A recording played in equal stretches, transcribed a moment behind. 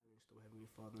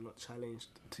Father, not challenged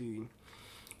to,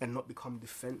 and not become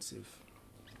defensive,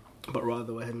 but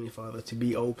rather, oh Heavenly Father, to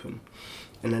be open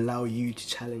and allow you to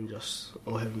challenge us,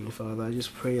 oh Heavenly Father. I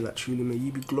just pray that truly may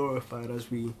you be glorified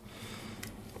as we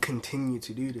continue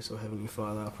to do this, oh Heavenly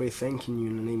Father. I pray thanking you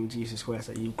in the name of Jesus Christ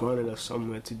that you've granted us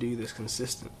somewhere to do this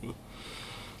consistently,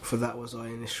 for that was our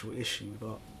initial issue,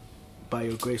 but by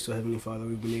your grace, oh Heavenly Father,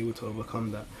 we've been able to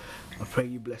overcome that. I pray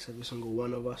you bless every single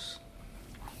one of us.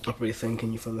 I pray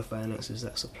thanking you for the finances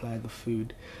that supply the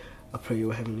food. I pray, oh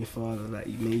Heavenly Father, that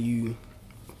may you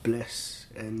bless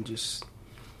and just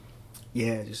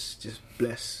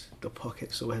bless the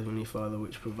pockets, oh Heavenly Father,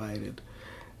 which provided.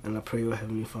 And I pray, oh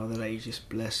Heavenly Father, that you just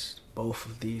bless both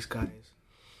of these guys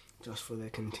just for their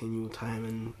continual time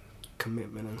and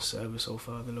commitment and service, oh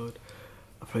Father Lord.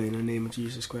 I pray in the name of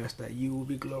Jesus Christ that you will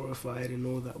be glorified in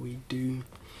all that we do.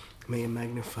 May it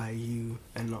magnify you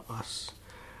and not us.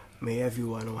 May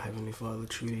everyone, oh Heavenly Father,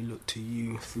 truly look to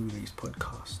you through these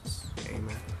podcasts.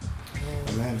 Amen.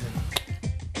 Amen.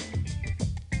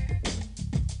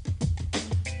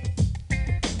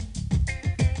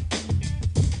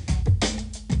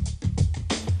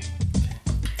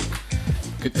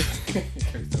 Good.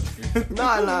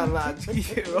 Nah.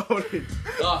 Keep it rolling.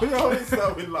 We always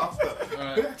start with laughter.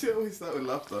 Right. We actually always start with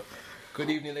laughter. Good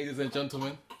evening, ladies and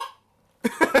gentlemen.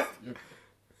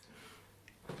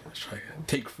 Let's try again.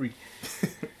 Take 3.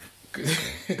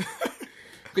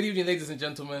 Good evening, ladies and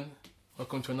gentlemen.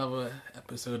 Welcome to another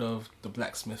episode of The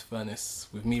Blacksmith Furnace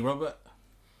with me, Robert.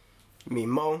 Me,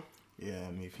 Mo. Yeah,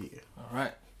 me, Peter.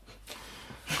 Alright.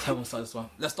 Let's start this one.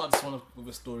 Let's start this one off with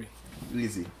a story.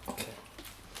 Easy. Okay.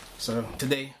 So,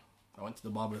 today, I went to the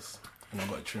barber's and I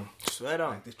got a trim. Swear down.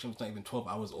 Like, this trim's not even 12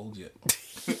 hours old yet.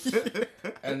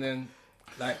 And then,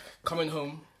 like, coming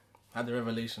home, I had the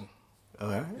revelation.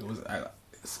 Alright. It was,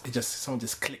 something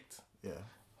just clicked. Yeah.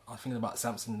 I was thinking about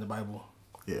Samson in the Bible.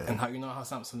 Yeah. And how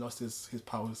Samson lost his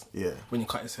powers. Yeah. When he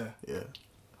cut his hair. Yeah.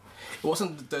 It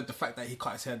wasn't the fact that he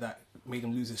cut his hair that made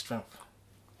him lose his strength.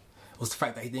 It was the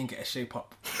fact that he didn't get a shape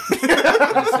up. When his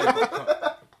hair got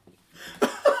cut.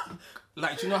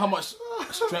 Like, do you know how much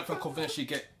strength and confidence you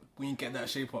get when you get that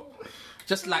shape up?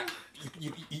 Just like,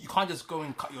 you can't just go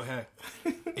and cut your hair.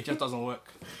 It just doesn't work.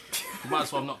 You might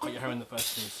as well not cut your hair in the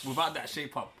first place. Without that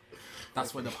shape up,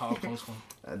 that's where the power comes from.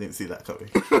 I didn't see that coming.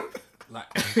 Like,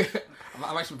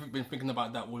 I've actually been thinking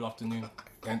about that all afternoon,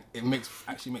 and it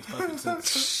actually makes perfect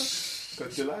sense.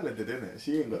 Because Delilah did, didn't it?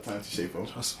 She ain't got time to shape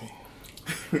up. Trust me.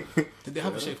 Did they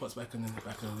have a shape ups back in the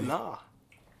day? Nah.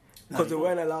 Because they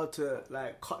weren't allowed to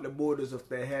like cut the borders of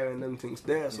their hair and them things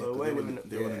there, so they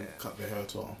wouldn't cut their hair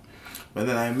at all. But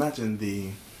then I imagine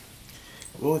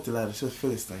what was Delilah? She was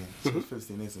Philistine. She was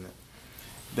Philistine, isn't it?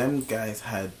 Them guys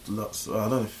had lots. Well, I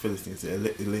don't know if Philistines. At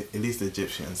least the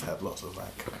Egyptians had lots of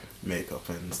like makeup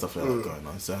and stuff like that going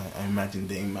on. So I imagine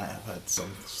they might have had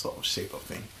some sort of shape up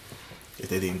thing if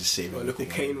they didn't just shave a little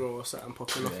cane roll or something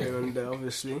popping off here and there,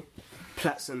 obviously.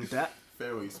 Plaits and that.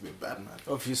 Pharaoh used to be a bad man.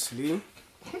 Obviously.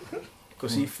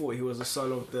 Because he thought he was the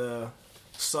son of the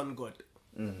sun god.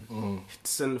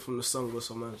 Descended from the sun god,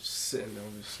 so man just sitting there,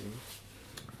 obviously.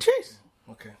 Jeez.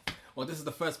 Okay. Well, this is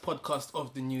the first podcast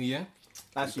of the new year.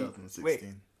 Actually, 2016. wait.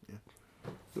 Yeah.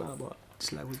 Nah, but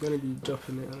it's like we're going to be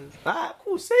dropping it. Alright,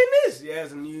 cool. Say this. Yeah,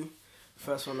 it's a new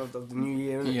first one of the new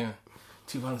year, innit? Yeah.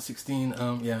 2016.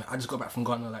 Yeah, I just got back from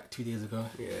Ghana like 2 days ago.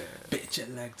 Yeah. Bit jet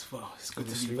lagged, but it's good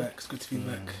to be back. It's good to be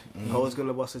back. I was going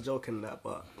to bust a joke in that,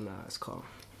 but nah, it's calm.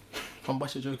 I'm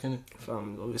bust a joke in it.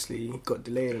 Obviously, he got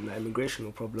delayed in the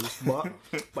immigrational problems.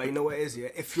 But you know what it is, yeah?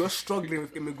 If you're struggling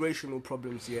with immigrational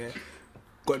problems, yeah,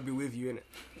 God be with you, innit?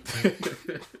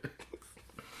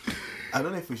 I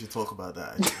don't know if we should talk about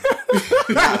that.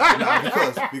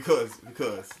 Because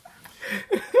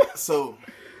so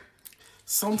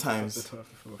sometimes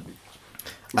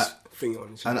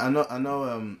I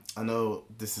know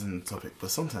this isn't the topic,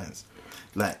 but sometimes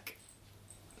like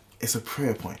it's a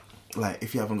prayer point. Like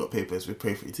if you haven't got papers, we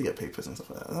pray for you to get papers and stuff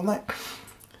like that. And I'm like,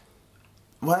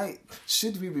 why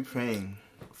should we be praying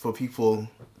for people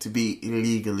to be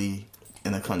illegally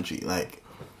in a country? Like,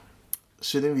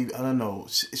 shouldn't we? I don't know.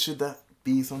 Should that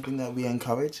be something that we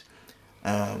encourage,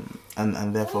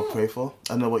 and therefore pray for?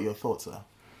 I don't know what your thoughts are.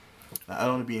 I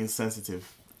don't want to be insensitive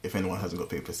if anyone hasn't got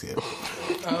papers here. Or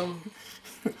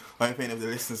if any of the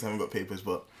listeners haven't got papers,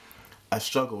 but I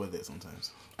struggle with it sometimes.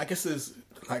 I guess there's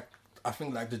like, I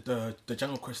think like the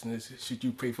general question is, should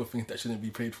you pray for things that shouldn't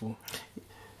be prayed for?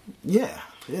 Yeah,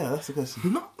 that's the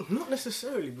question. Not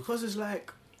necessarily, because it's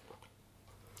like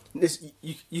this.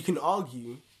 You can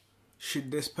argue, should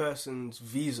this person's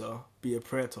visa be a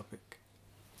prayer topic?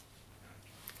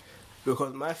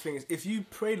 Because my thing is, if you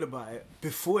prayed about it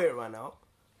before it ran out,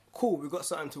 cool, we got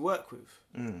something to work with.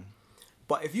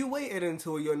 But if you waited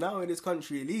until you're now in this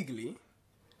country illegally...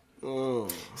 So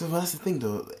that's the thing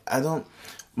though,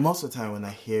 most of the time when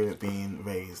I hear it being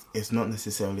raised, it's not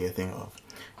necessarily a thing of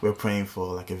we're praying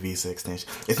for like a visa extension.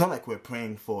 It's not like we're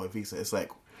praying for a visa, it's like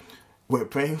we're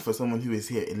praying for someone who is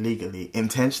here illegally,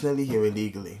 intentionally here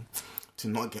illegally, to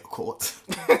not get caught.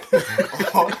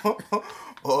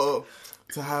 or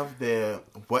to have their,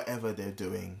 whatever they're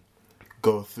doing,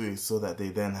 go through so that they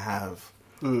then have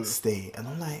stay. And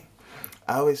I'm like,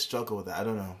 I always struggle with that. I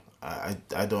don't know.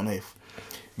 I don't know if...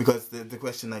 Because the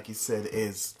question, like you said,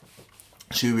 is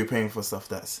should we be praying for stuff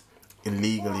that's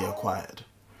illegally acquired?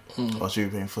 Or should we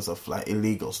be praying for stuff like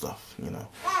illegal stuff, you know?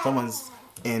 Someone's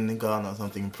in Ghana or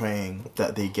something praying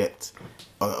that they get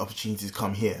opportunities to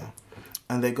come here.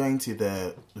 And they're going to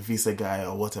the visa guy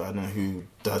or whatever, I don't know who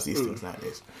does these things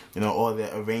nowadays. You know, or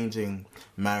they're arranging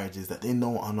marriages that they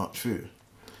know are not true,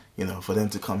 you know, for them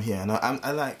to come here. And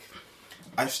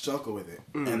I struggle with it,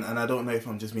 and I don't know if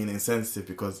I'm just being insensitive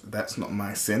because that's not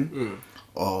my sin,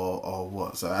 or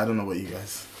what. So I don't know what you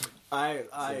guys. I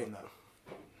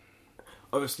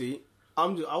obviously I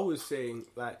was saying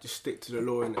like just stick to the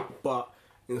law in it, but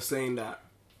in saying that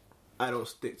I don't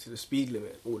stick to the speed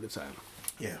limit all the time.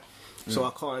 Yeah. So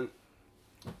I can't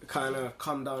kind of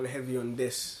come down heavy on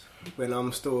this when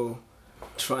I'm still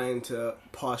trying to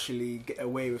partially get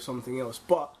away with something else.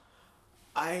 But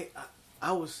I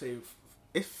would say.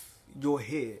 If you're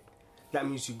here, that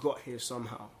means you got here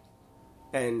somehow.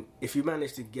 And if you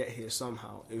manage to get here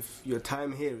somehow, if your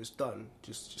time here is done,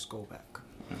 just go back.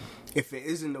 If it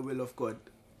is in the will of God,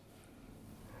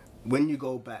 when you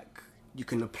go back, you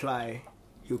can apply,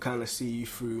 he'll kind of see you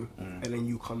through, and then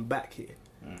you come back here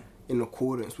in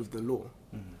accordance with the law.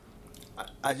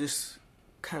 I just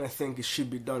kind of think it should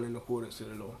be done in accordance to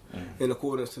the law. In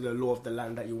accordance to the law of the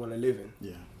land that you want to live in.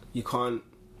 Yeah. You can't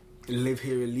live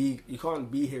here illegally. You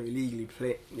can't be here illegally.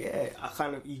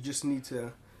 You just need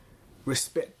to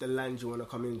respect the land you want to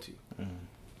come into.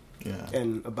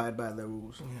 And abide by the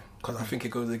rules. Because I think it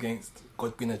goes against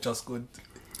God being a just God.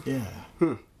 Yeah.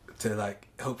 To like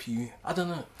help you. I don't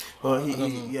know. Well,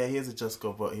 he is a just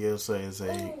God, but he also is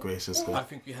a gracious God. I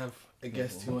think we have a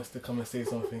guest who wants to come and say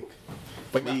something,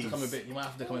 but you might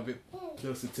have to come a bit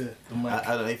closer to the mic.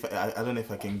 I don't know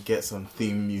if I can get some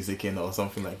theme music in or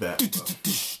something like that.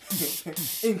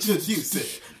 Introduce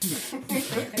it.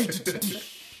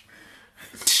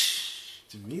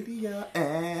 Jamelia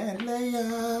and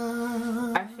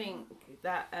Leia. I think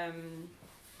that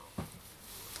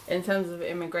in terms of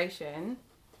immigration,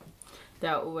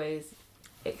 there are always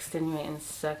extenuating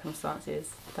circumstances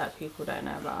that people don't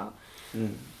know about.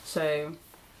 So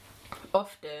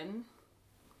often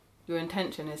your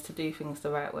intention is to do things the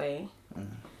right way.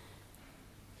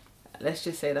 Let's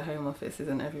just say the Home Office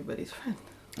isn't everybody's friend.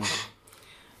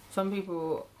 Some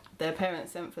people, their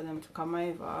parents sent for them to come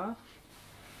over,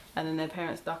 and then their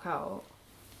parents duck out,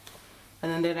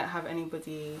 and then they don't have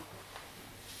anybody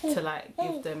to like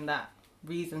give them that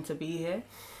reason to be here,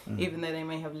 even though they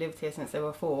may have lived here since they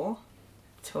were 4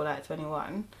 till like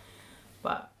 21.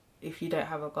 But if you don't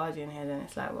have a guardian here, then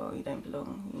it's like, well, you don't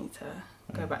belong. You need to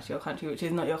go back to your country, which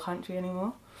is not your country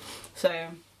anymore. So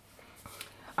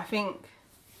I think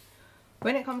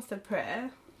when it comes to prayer,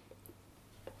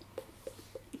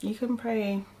 you can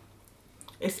pray.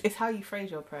 It's how you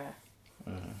phrase your prayer.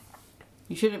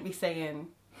 You shouldn't be saying,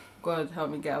 God,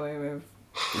 help me get away with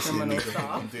criminal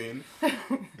stuff.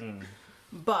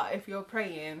 But if you're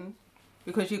praying,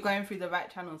 because you're going through the right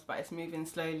channels, but it's moving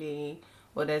slowly,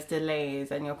 or there's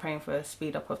delays, and you're praying for a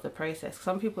speed up of the process.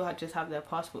 Some people just have their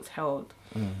passports held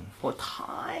for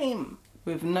time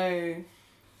with no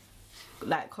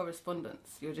like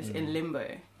correspondence. You're just in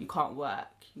limbo. You can't work.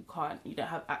 You don't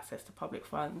have access to public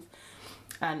funds.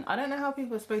 And I don't know how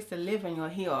people are supposed to live when you're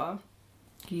here.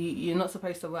 You're not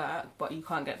supposed to work, but you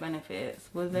can't get benefits.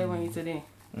 What do they want you to do?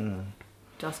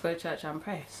 Just go to church and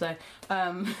pray. So,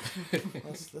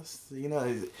 that's you know,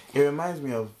 it reminds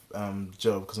me of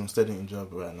Job, because I'm studying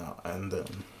Job right now, and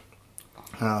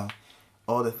how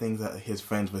all the things that his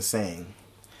friends were saying,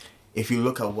 if you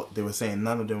look at what they were saying,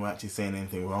 none of them were actually saying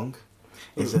anything wrong.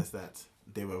 It's just that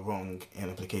they were wrong in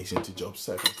application to Job's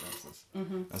circumstances,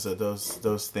 and so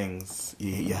those things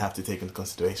you have to take into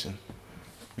consideration.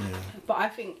 Yeah. But I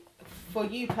think for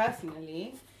you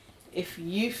personally, if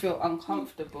you feel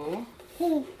uncomfortable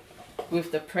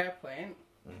with the prayer point,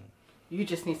 you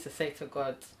just need to say to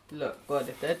God, look, God,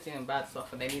 if they're doing bad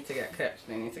stuff and they need to get catched,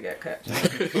 they need to get catched.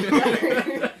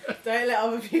 Don't let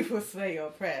other people sway your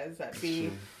prayers. Be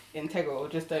integral.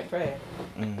 Just don't pray.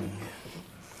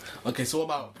 Okay, so what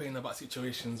about praying about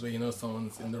situations where you know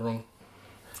someone's in the wrong?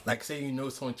 Like, say you know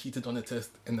someone cheated on a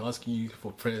test and they're asking you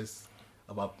for prayers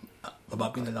about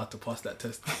being allowed to pass that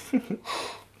test.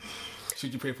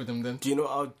 Should you pray for them then? Do you know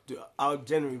what I'll do? I'll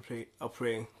generally pray. I'll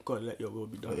pray, God, let your will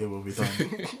be done. It will be done.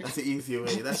 That's the easier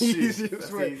way. That's true. That's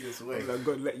the easiest way. Like,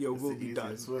 God, let your That's will the be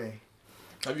done. easiest way.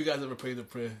 Have you guys ever prayed a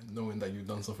prayer knowing that you've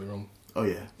done something wrong? Oh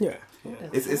yeah. Yeah.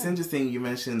 It's interesting you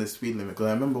mentioned the speed limit because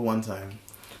I remember one time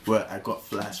where I got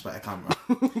flashed by a camera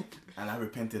and I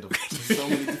repented of so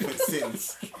many different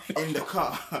sins in the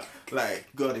car. Like,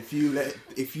 God, if you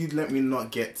let me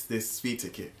not get this speed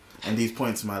ticket and these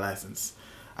points in my license,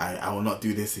 I will not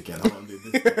do this again. I won't do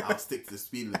this. I'll stick to the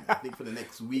speed limit. I think for the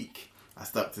next week I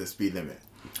stuck to the speed limit,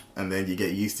 and then you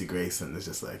get used to grace, and it's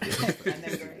just like and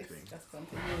then grace just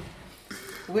continues.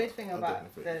 Weird thing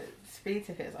about the speed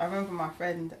tickets, I remember my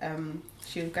friend,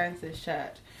 she was going to this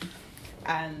church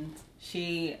and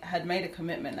she had made a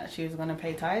commitment that she was going to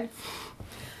pay tithes,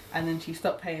 and then she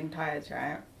stopped paying tithes,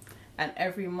 right? And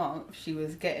every month she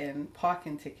was getting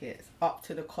parking tickets up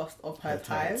to the cost of her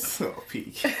tithes. Oh,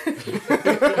 peak.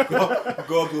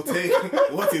 God will take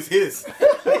what is his.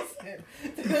 Listen,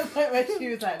 to the point where she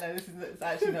was like, no, this is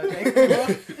actually not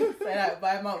doable. So like,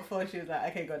 by month 4 she was like,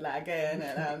 okay, God, like, I get in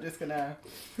and I'm just gonna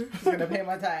pay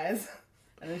my tithes.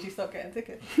 And then she stopped getting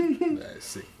tickets. That is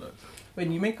sick, blood.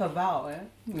 When you make a vow,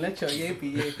 let your yay be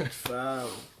yay. Wow.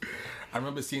 I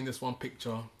remember seeing this one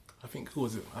picture. I think, who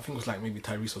was it? I think it was like maybe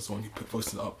Tyrese or someone who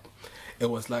posted it up. It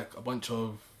was like a bunch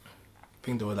of, I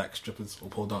think they were like strippers or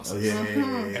pole dancers. Oh,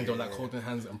 yeah. And they were like holding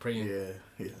hands and praying.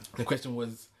 Yeah. The question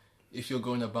was, if you're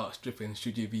going about stripping,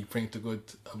 should you be praying to God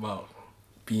about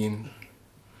being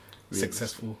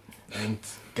successful and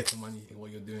getting money in what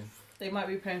you're doing? They might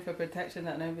be praying for protection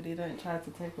that nobody don't try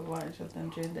to take advantage of them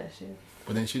during their shift.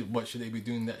 But then what should they be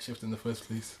doing that shift in the first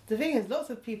place? The thing is, lots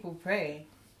of people pray.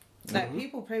 Like,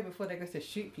 people pray before they go to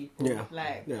shoot people. Yeah.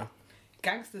 Like,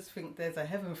 gangsters think there's a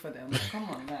heaven for them. Like, come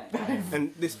on, like.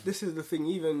 And this is the thing,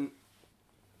 even,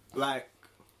 like,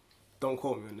 don't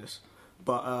quote me on this,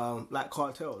 but like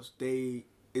cartels, they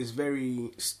is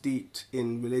very steeped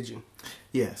in religion.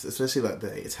 Yes, especially like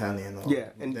the Italian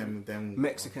or and them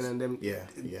Mexican and them. Yeah.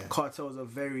 Cartels are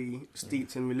very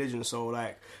steeped in religion, so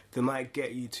like they might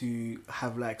get you to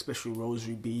have like special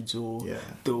rosary beads, or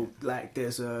like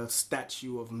there's a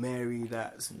statue of Mary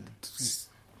that's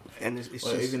and it's or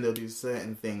just, even they'll do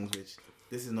certain things which,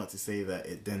 this is not to say that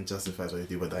it then justifies what they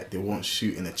do, but like they won't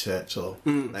shoot in a church or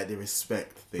like they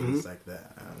respect things like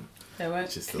that. They won't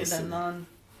kill a nun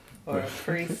or a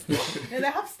priest. Yeah, they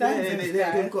have standards.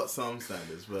 They've got some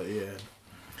standards, but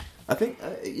I think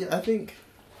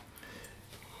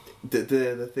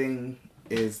the thing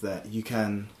is that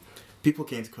people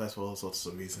came to Christ for all sorts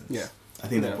of reasons. Yeah. I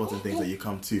think the important thing is that you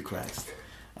come to Christ,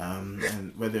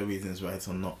 and whether the reason is right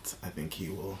or not, I think He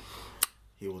will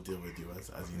deal with you as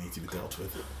you need to be dealt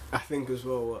with. I think as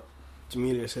well what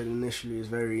Jamelia said initially is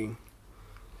very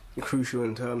crucial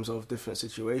in terms of different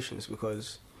situations,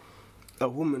 because a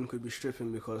woman could be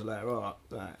stripping because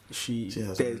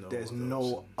there's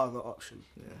no other option.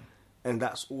 Yeah. And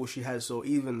that's all she has. So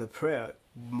even the prayer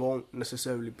won't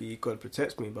necessarily be, God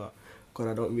protects me, but God,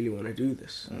 I don't really want to do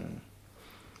this.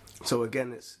 So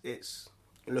again, it's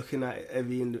looking at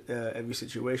every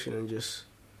situation and just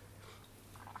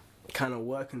kind of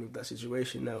working with that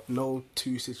situation. Now, no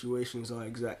two situations are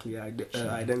exactly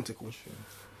identical. Sure.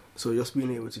 So just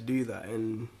being able to do that,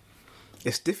 and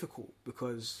it's difficult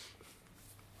because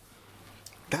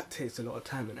that takes a lot of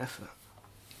time and effort.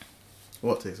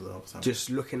 What takes a lot of time? Just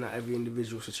looking at every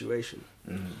individual situation.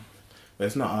 But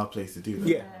it's not our place to do that.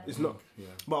 Yeah, it's not. Yeah.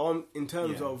 But in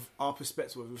terms of our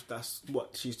perspective, if that's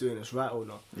what she's doing is right or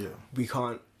not, we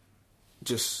can't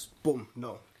just boom,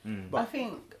 no. But I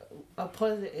think a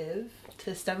positive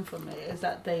to stem from it is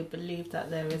that they believe that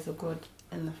there is a God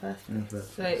in the first place.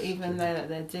 So even though that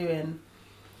they're doing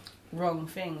wrong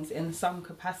things in some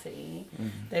capacity,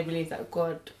 they believe that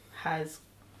God has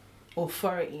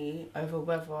authority over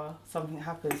whether something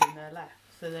happens in their life.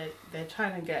 So they're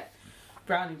trying to get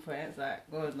brownie points,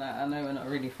 like, God, like, I know we're not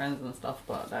really friends and stuff,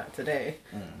 but like today,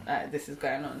 like, this is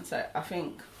going on. So I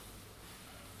think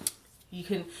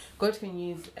God can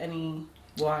use anyone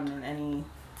in any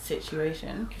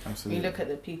situation. Absolutely. You look at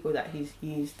the people that He's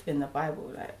used in the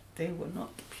Bible, like, they were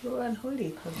not pure and holy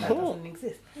because that doesn't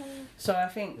exist. So I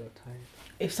think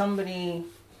if somebody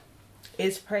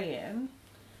is praying,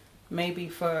 maybe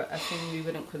for a thing we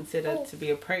wouldn't consider to be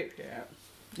appropriate,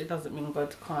 it doesn't mean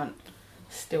God can't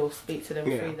still speak to them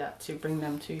through that to bring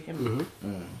them to Him.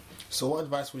 So what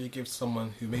advice would you give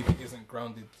someone who maybe isn't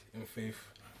grounded in faith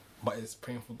but is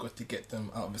praying for God to get them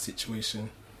out of a situation?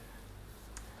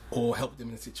 or help them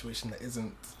in a situation that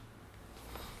isn't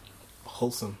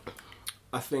wholesome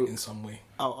I think in some way.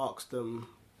 I'll ask them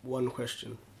one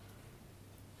question.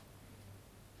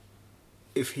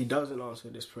 If he doesn't answer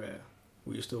this prayer,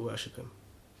 will you still worship him?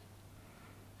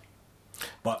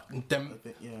 But them I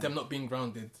think, yeah. them not being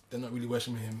grounded, they're not really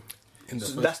worshiping him in the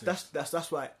So first place.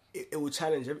 that's why it will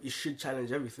challenge. It should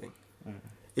challenge everything.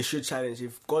 It should challenge.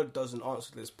 If God doesn't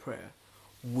answer this prayer,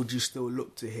 would you still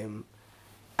look to him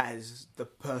as the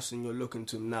person you're looking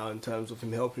to now in terms of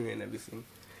him helping you and everything?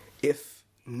 If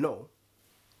no,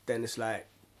 then it's like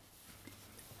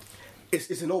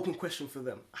it's an open question for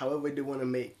them. However they want to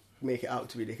make it out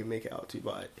to be, they can make it out to be.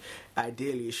 But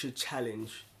ideally, it should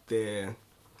challenge their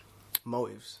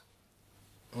motives.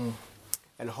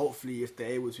 And hopefully, if they're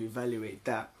able to evaluate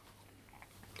that,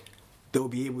 they'll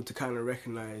be able to kind of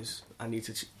recognize I need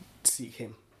to seek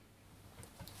him.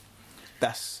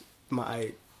 That's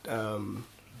my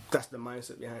that's the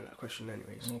mindset behind that question,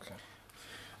 anyways. Okay.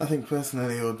 I think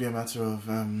personally it would be a matter of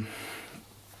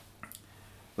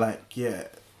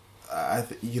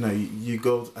you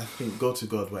go. I think go to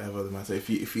God, whatever the matter. If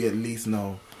you at least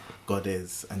know God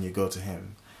is, and you go to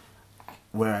Him,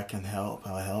 where I can help,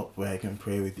 I'll help. Where I can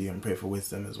pray with you and pray for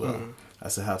wisdom as well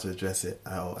as to how to address it,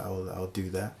 I'll do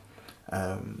that.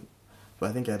 But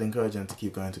I think I'd encourage them to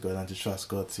keep going to God and to trust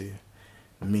God to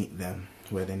meet them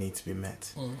where they need to be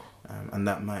met, and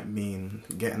that might mean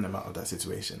getting them out of that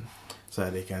situation so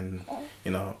that they can,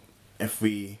 if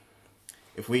we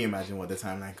imagine what the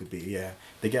timeline could be,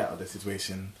 they get out of the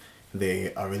situation,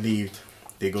 they are relieved,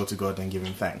 they go to God and give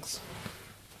Him thanks.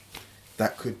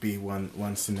 That could be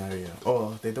one scenario.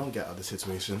 Or they don't get out of the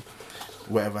situation,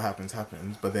 whatever happens,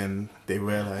 but then they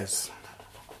realize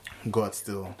God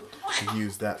still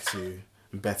used that to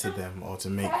better them or to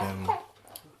make them,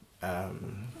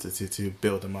 to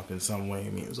build them up in some way,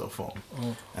 means or form.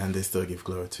 And they still give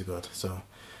glory to God. So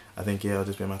I think, it'll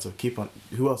just be a matter of keep on.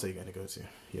 Who else are you going to go to,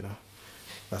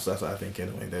 That's what I think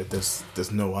anyway.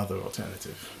 There's no other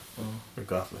alternative,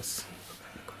 regardless.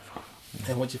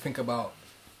 And what do you think about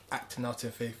acting out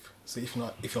in faith? So if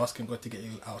you're asking God to get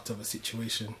you out of a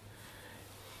situation,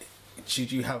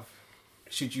 should you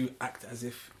act as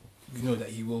if you know that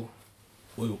He will,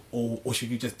 or should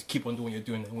you just keep on doing what you're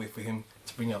doing and wait for Him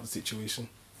to bring you out of the situation?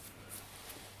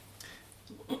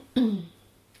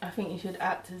 I think you should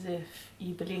act as if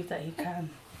you believe that He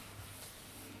can,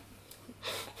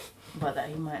 but that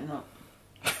He might not.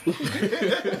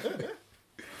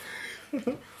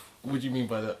 What do you mean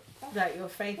by that? That your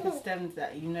faith is stemmed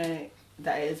that you know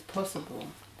that it is possible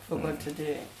for God to do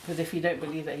it. Because if you don't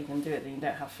believe that He can do it, then you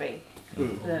don't have faith.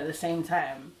 But at the same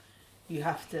time, you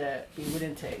have to be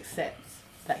willing to accept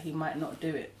that He might not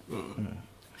do it.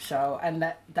 So, and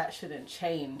that shouldn't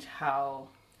change how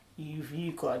you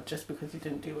view God just because you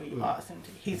didn't do what you asked Him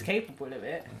to. He's capable of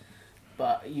it,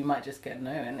 but you might just get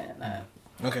no in it. Like.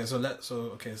 Okay, so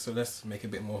let's make it a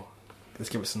bit more. Let's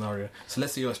give it a scenario. So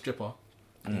let's say you're a stripper.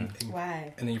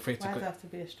 Why? And then you're afraid to Why go. does it have to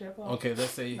be a stripper? Okay,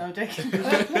 let's say. No, I'm joking.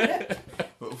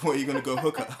 What are you going to go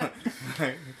hooker?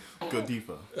 Go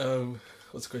deeper.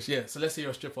 What's the question? Yeah, so let's say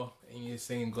you're a stripper and you're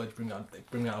saying God bring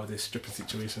me out of this stripping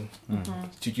situation.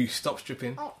 Should you stop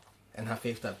stripping and have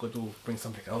faith that God will bring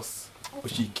something else, or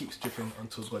should you keep stripping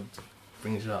until God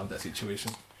brings you out of that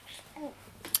situation?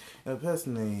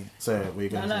 Personally, sorry, we're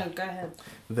going No, go ahead.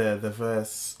 The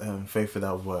verse faith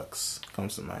without works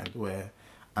comes to mind, where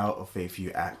out of faith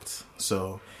you act.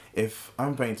 So if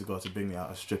I'm praying to God to bring me out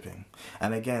of stripping,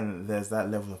 and again there's that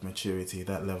level of maturity,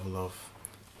 that level of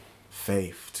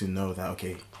faith to know that,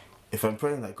 okay, if I'm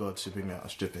praying that God should bring me out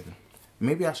of stripping,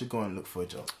 maybe I should go and look for a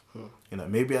job.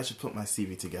 Maybe I should put my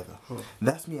CV together.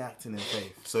 That's me acting in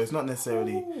faith. So it's not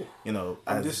necessarily,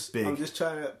 I'm just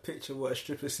trying to picture what a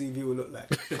stripper CV will look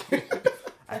like.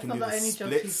 I can That's do not the the only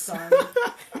job she's splits. done.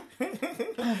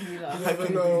 I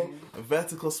can do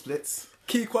vertical splits.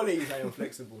 Key qualities: I am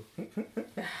flexible.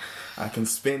 I can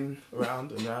spin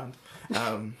round and round.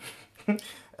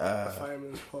 A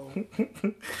fireman's pole.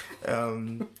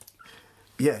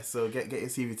 So get your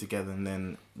CV together and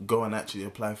then go and actually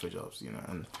apply for jobs,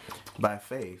 and by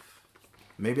faith,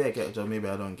 maybe I get a job, maybe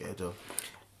I don't get a job.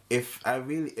 If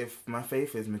my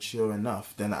faith is mature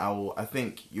enough, then I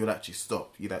think you'd actually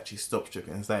stop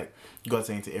stripping. It's like God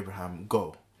saying to Abraham,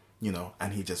 go,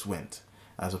 and he just went,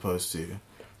 as opposed to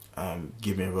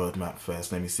give me a roadmap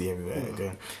first, let me see everywhere I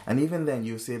go. And even then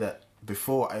you'll see that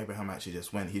before Abraham actually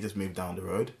just went, he just moved down the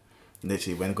road.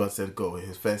 Literally, when God said go,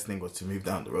 his first thing was to move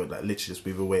down the road, like literally just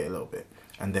move away a little bit.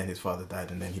 And then his father died,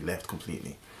 and then he left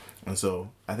completely. And so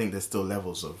I think there's still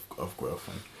levels of growth.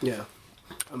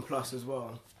 And plus as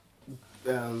well,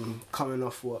 coming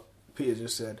off what Peter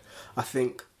just said, I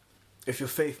think if your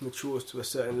faith matures to a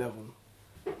certain level,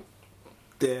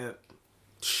 there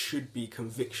should be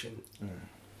conviction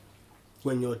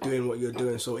when you're doing what you're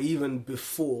doing. So even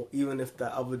if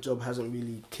that other job hasn't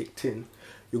really kicked in,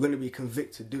 you're going to be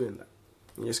convicted doing that.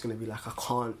 You're just going to be like, I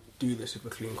can't do this with a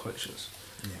clean conscience.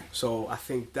 Yeah. So I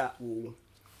think that will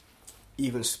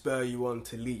even spur you on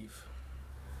to leave.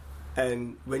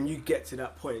 And when you get to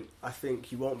that point, I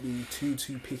think you won't be too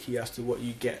picky as to what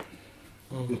you get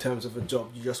in terms of a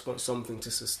job. You just want something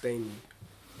to sustain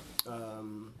you.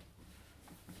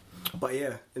 But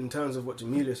yeah, in terms of what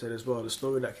Jamelia said as well, the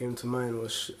story that came to mind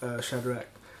was Shadrach,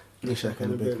 Meshach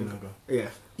and Abednego. Yeah,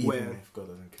 Even if God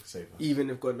doesn't save us. Even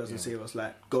if God doesn't save us,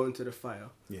 like go into the fire.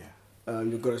 Yeah.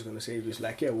 Your God is going to save you. It's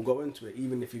like, yeah, we'll go into it.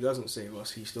 Even if He doesn't save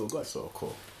us, He's still God. So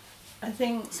cool. I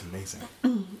think It's amazing.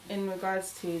 in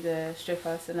regards to the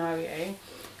stripper scenario,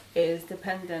 it is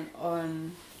dependent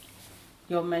on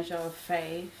your measure of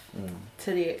faith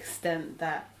to the extent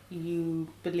that you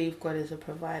believe God is a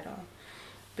provider.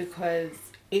 Because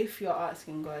if you're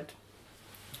asking God,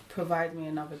 provide me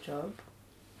another job,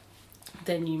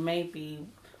 then you may be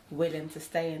willing to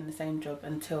stay in the same job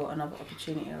until another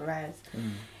opportunity arises.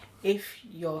 If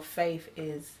your faith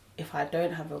is, if I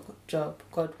don't have a job,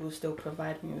 God will still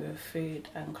provide me with food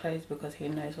and clothes because He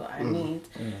knows what I need,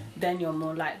 then you're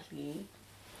more likely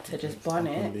to just bun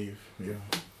it. Leave. Yeah.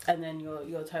 And then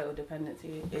your total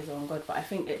dependency is on God. But I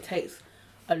think it takes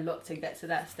a lot to get to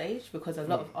that stage, because a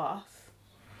lot of us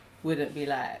wouldn't be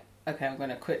like, okay, I'm going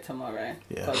to quit tomorrow.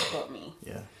 Yeah. God's got me.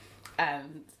 Yeah.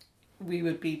 And we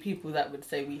would be people that would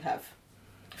say we have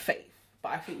faith.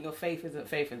 But I think your faith isn't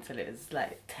faith until it is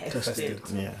like tested.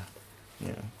 Yeah.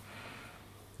 Yeah.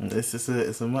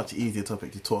 It's a much easier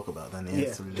topic to talk about than it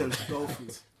is to Then live. to go through.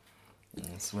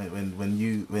 It's when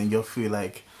you're through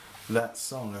like that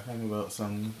song. I can't remember what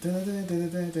song.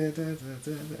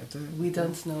 We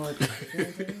don't know what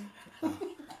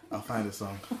I'll find the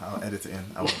song. I'll edit it in.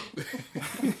 I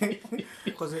won't.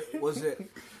 Because was it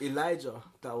Elijah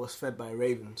that was fed by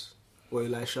ravens, or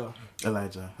Elisha?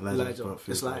 Elijah.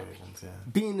 It's like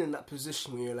being in that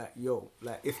position where you're like, yo,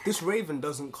 like if this raven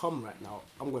doesn't come right now,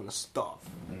 I'm gonna starve.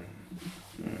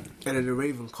 And then the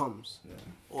raven comes,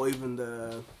 or even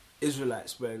the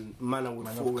Israelites when manna would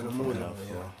fall in the morning.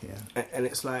 And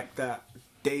it's like that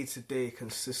day-to-day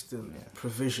consistent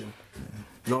provision,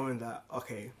 knowing that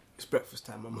okay, it's breakfast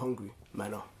time, I'm hungry,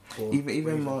 manna.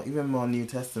 Even more New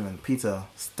Testament, Peter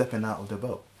stepping out of the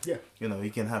boat. Yeah, You know, he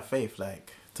can have faith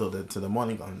like till the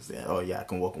morning comes. Yeah, oh yeah, I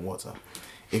can walk on water.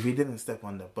 If he didn't step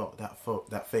on the boat,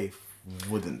 that faith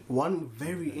wouldn't. one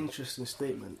very interesting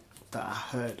statement that I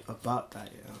heard about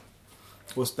that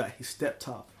was that he stepped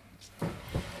up,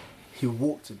 he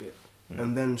walked a bit,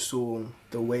 and then saw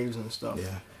the waves and stuff,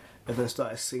 and then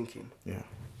started sinking,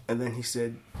 and then he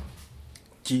said,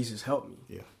 Jesus help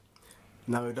me.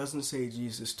 Now it doesn't say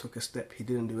Jesus took a step, he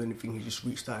didn't do anything, he just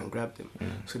reached out and grabbed him.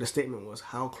 So the statement was,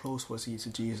 how close was he to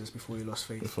Jesus before he lost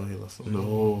faith? Before he lost.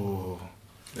 No,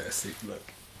 That's it. Look.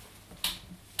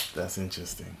 that's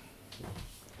interesting.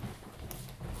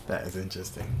 That is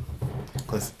interesting.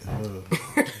 'Cause,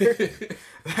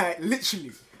 Like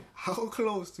literally, how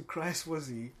close to Christ was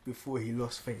he before he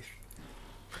lost faith?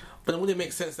 But then would it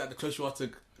make sense that the closer you are to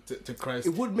Christ,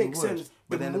 It would make sense,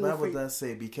 But then the more Bible faith- does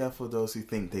say, "Be careful those who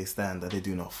think they stand, that they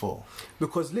do not fall."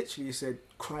 Because literally he said,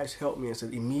 Christ help me, and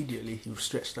said immediately he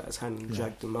stretched out his hand and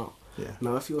dragged him out. Yeah.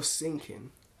 Now if you're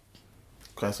sinking,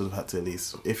 Christ would have had to at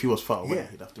least, if he was far away,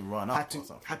 he'd have to run up or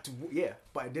something.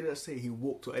 but it didn't say he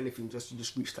walked or anything, he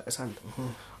just reached out his hand.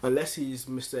 Unless he's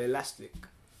Mr. Elastic.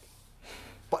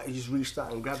 But he just reached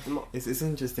out and grabbed him up. It's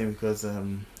interesting because I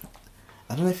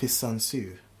don't know if it's Sun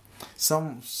Tzu.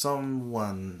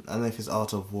 Someone, I don't know if it's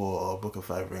Art of War or Book of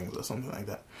Five Rings or something like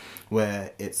that,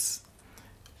 where it's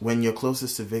when you're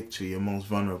closest to victory, you're most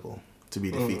vulnerable to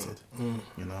be defeated.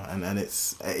 You know, and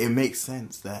it makes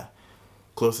sense that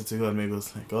closer to God, maybe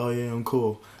it's like, oh yeah, I'm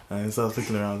cool, and it starts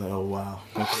looking around like, oh wow,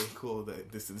 okay, cool,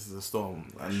 that this is a storm,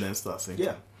 and then starts sinking.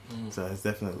 So it's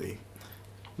definitely,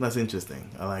 that's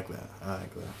interesting. I like that.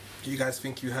 do you guys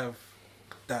think you have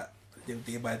that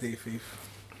day by day faith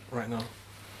right now?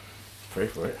 Pray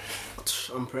for it.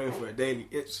 I'm praying for it daily.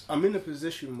 I'm in a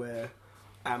position where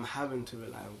I'm having to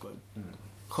rely on God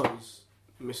because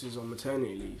Mrs. on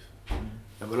maternity leave,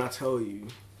 and when I tell you,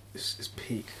 it's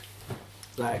peak.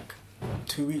 Like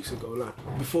 2 weeks ago, like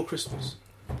before Christmas,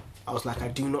 I was like, I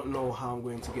do not know how I'm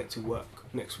going to get to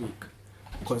work next week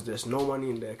because there's no money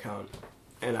in the account,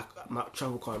 and my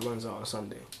travel card runs out on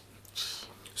Sunday.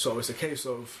 So it's a case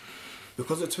of,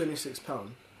 because of £26,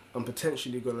 I'm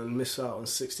potentially going to miss out on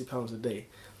 £60 a day.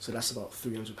 So that's about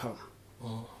 £300.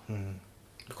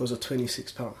 Because of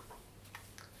 £26.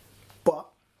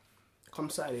 come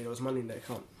Saturday, there was money in the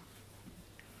account.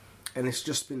 And it's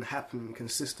just been happening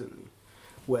consistently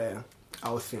where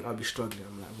I would think I'd be struggling.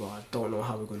 I'm like, well, I don't know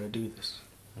how we're going to do this.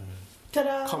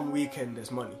 Ta-da! Come weekend,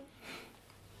 there's money.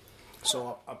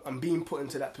 So I'm being put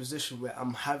into that position where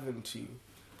I'm having to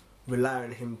rely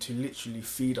on him to literally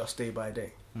feed us day by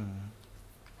day.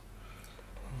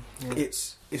 Yeah.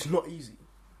 It's not easy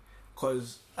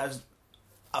because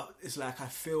it's like I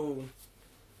feel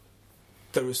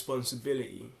the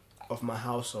responsibility of my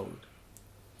household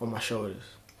on my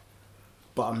shoulders,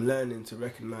 but I'm learning to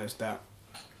recognise that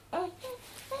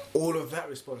all of that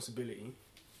responsibility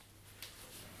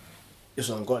is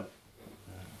on God.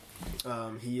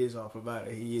 He is our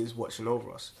provider. He is watching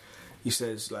over us. He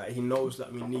says, like, he knows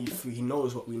that we need food. He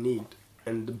knows what we need.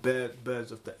 And the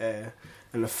birds of the air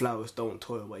and the flowers don't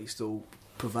toil, but he still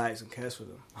provides and cares for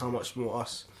them. How much more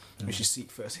us? We should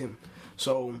seek first him.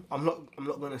 So I'm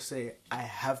not going to say I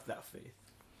have that faith.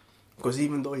 Because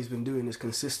even though he's been doing this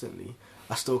consistently,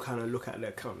 I still kind of look at the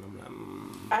account and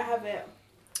I'm like, I have it.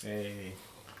 Hey.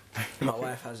 my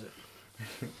wife has it.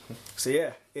 So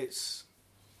yeah, it's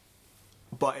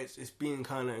being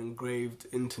kind of engraved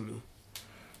into me.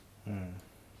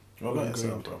 What about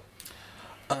yourself, bro?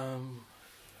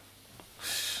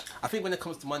 I think when it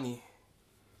comes to money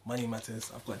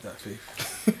matters. I've got that faith.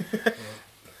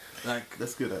 Like,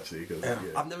 That's good actually. Cause,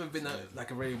 I've never been a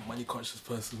very money conscious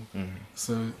person.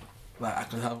 So like I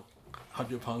could have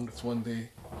 £100 one day,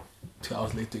 2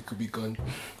 hours later it could be gone.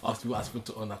 Ask me what I spent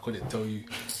it on, I couldn't tell you.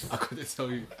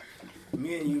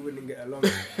 Me and you wouldn't get along.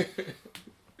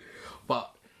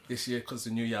 But this year, because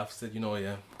the new year, I've said,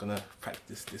 I'm gonna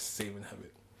practice this saving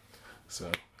habit.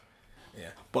 So yeah,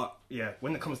 but yeah,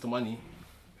 when it comes to money,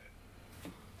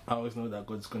 I always know that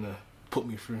God's gonna put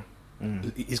me through.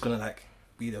 He's gonna like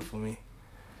be there for me.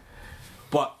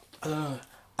 But I don't know.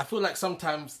 I feel like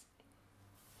sometimes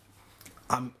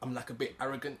I'm like a bit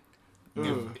arrogant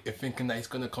in thinking that He's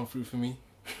gonna come through for me,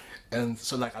 and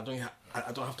so like I don't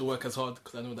have to work as hard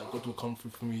because I know that God will come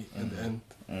through for me in the end.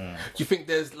 Do you think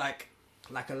there's like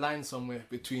a line somewhere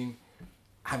between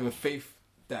having faith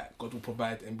that God will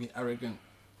provide and being arrogant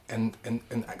and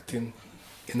acting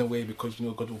in a way because you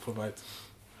know God will provide?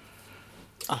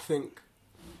 I think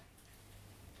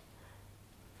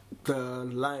the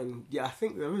line, I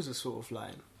think there is a sort of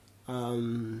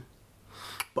line.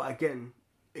 But again,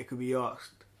 it could be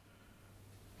asked,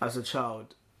 as a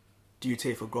child, do you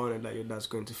take for granted that your dad's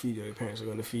going to feed you, or your parents are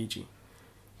going to feed you?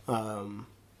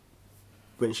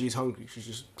 When she's hungry, she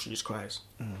just cries.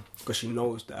 Because she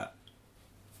knows that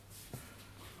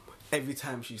every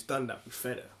time she's done that, we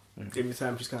fed her. Every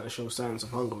time she's kind of shown signs of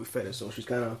hunger, we fed her. So she's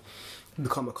kind of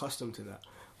become accustomed to that.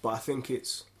 But I think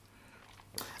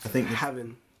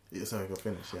having... Sorry, go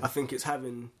finish. Yeah. I think it's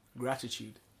having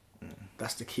gratitude.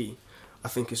 That's the key. I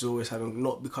think it's always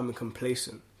not becoming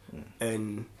complacent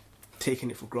and taking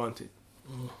it for granted,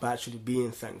 but actually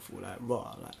being thankful. Like,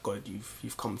 God,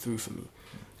 you've come through for me.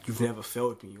 You've never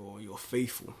failed me, or you're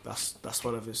faithful. That's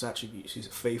one of His attributes. He's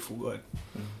a faithful God.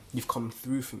 You've come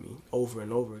through for me over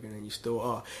and over again, and you still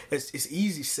are. It's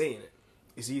easy saying it.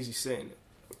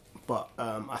 But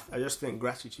I just think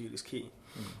gratitude is key.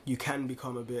 You can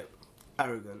become a bit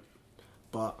arrogant,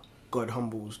 but God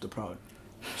humbles the proud.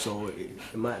 So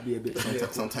it might be a bit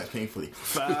sometimes painfully.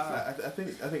 I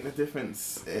think the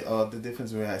difference, or the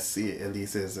difference where I see it at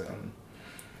least, is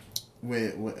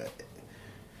where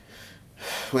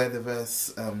the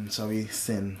verse shall we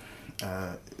sin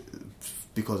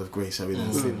because of grace, shall we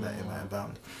then sin that it might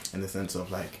abound, in the sense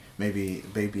of like maybe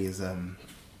baby is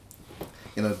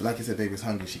like you said, baby is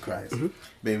hungry, she cries.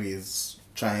 Baby is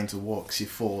trying to walk, she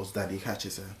falls, daddy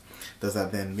catches her. Does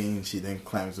that then mean she then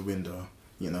climbs the window,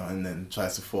 and then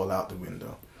tries to fall out the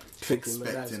window,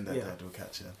 expecting that dad will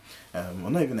catch her? We're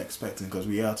not even expecting, because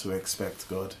we are to expect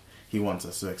God. He wants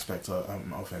us to expect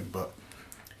of Him, but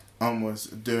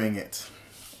almost doing it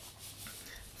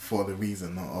for the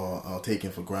reason, or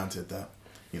taking for granted that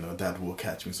dad will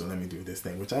catch me, so let me do this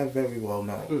thing, which I very well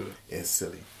know is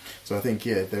silly. So I think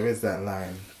there is that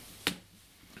line.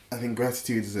 I think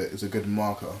gratitude is a good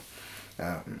marker,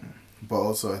 but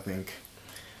also I think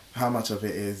how much of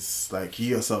it is like you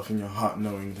yourself in your heart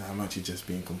knowing how much you're just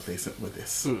being complacent with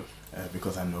this,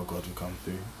 because I know God will come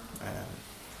through,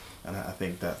 and I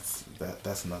think that's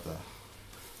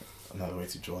another way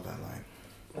to draw that line.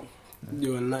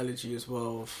 Your analogy as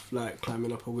well of like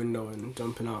climbing up a window and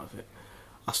jumping out of it.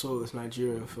 I saw this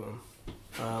Nigerian film.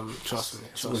 Trust me.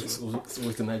 It's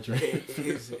always the Nigerian. It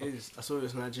is. I saw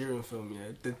this Nigerian film.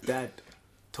 Yeah, the dad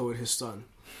told his son,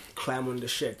 "Climb on the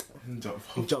shed and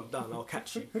jump down. I'll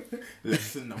catch you."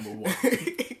 Lesson number 1.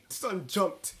 Son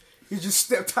jumped. He just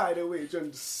stepped out of the way, and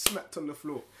just smacked on the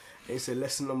floor. And he said,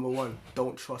 lesson number 1,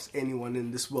 don't trust anyone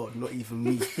in this world, not even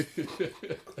me.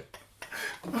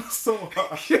 So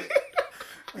hard.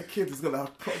 My kid is gonna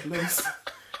have problems.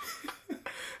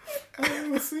 I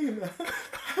remember seeing that.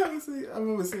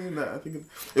 I think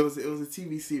it was a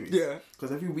TV series. Yeah.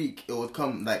 Because every week it would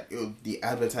come, like, it would be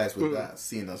advertised with that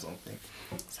scene or something.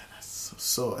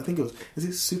 So I think it was, is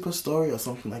it Super Story or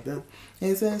something like that?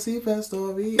 It's a Super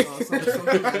Story or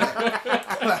something like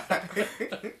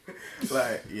that.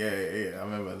 like, yeah, I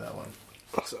remember that one.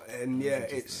 So, and yeah,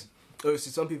 it's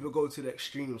obviously some people go to the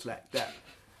extremes like that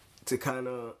to kind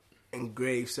of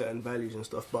engrave certain values and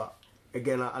stuff. But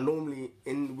again, I normally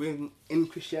in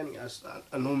Christianity,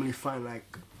 I normally find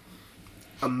like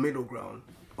a middle ground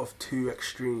of 2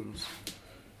 extremes.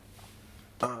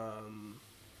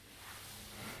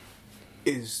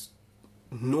 Is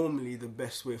normally the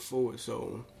best way forward.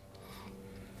 So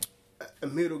a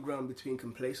middle ground between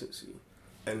complacency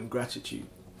and gratitude.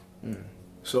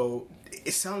 So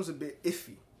it sounds a bit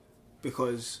iffy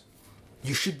because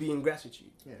you should be in gratitude,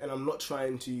 and I'm not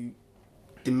trying to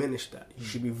diminish that. You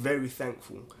should be very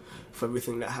thankful for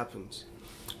everything that happens,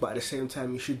 but at the same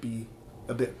time you should be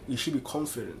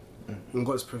confident in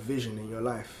God's provision in your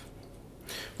life.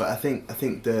 But I think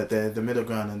the middle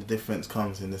ground and the difference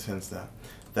comes in the sense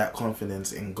that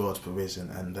confidence in God's provision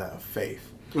and that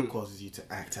faith causes you to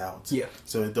act out. Yeah.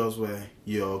 So it does where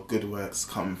your good works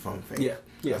come from faith.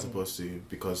 Yeah. As opposed to,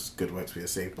 because good works we are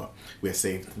saved, but we are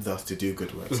saved thus to do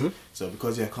good works. So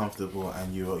because you're comfortable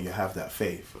and you have that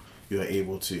faith, you are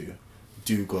able to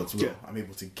do God's will. I'm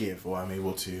able to give, or I'm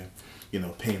able to,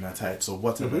 pay my tithes, or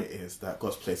whatever it is that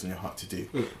God's placed in your heart to do.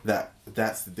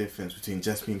 That's the difference between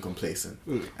just being complacent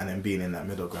and then being in that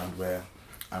middle ground where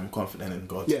I'm confident in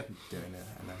God doing it and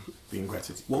then being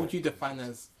gratitude. What would you define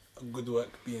as a good work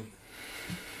being?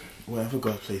 Whatever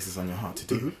God places on your heart to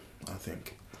do, I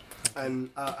think. And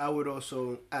I would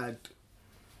also add,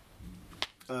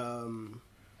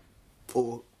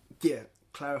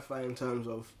 clarify in terms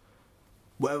of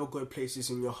whatever God places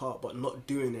in your heart, but not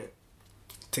doing it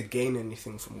to gain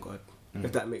anything from God,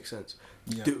 if that makes sense.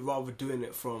 Yeah. Rather doing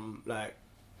it from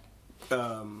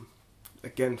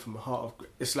again, from a heart of,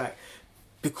 it's like,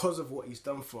 because of what He's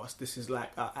done for us, this is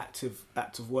like our act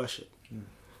of worship.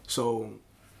 So,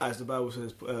 as the Bible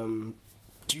says,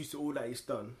 due to all that He's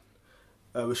done,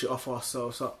 we should offer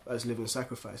ourselves up as living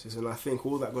sacrifices. And I think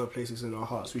all that God places in our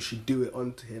hearts, we should do it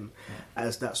unto Him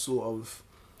as that sort of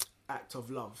act of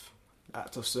love,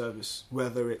 act of service,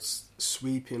 whether it's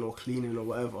sweeping or cleaning or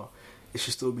whatever. It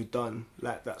should still be done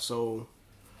like that. So,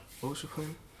 what was your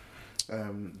point?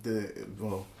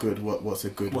 Good. What's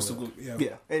a good? What's a work? good?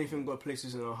 Yeah, anything God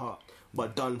places in our heart,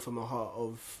 but done from a heart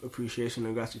of appreciation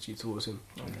and gratitude towards Him.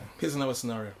 Okay. Here's another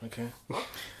scenario. Okay.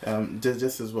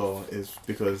 Just as well is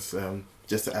because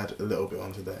just to add a little bit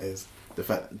onto that is the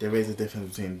fact that there is a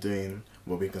difference between doing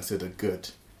what we consider good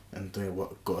and doing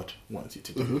what God wants you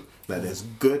to do. Like there's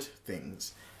good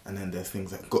things, and then there's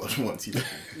things that God wants you to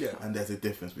do. And there's a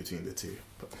difference between the two.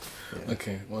 But,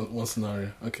 Okay, one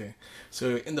scenario. Okay,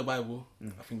 so in the Bible,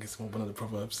 I think it's one of the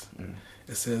Proverbs.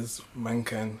 It says, "Man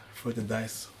can throw the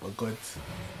dice, but God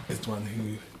is the one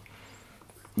who."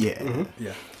 Yeah.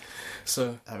 Yeah.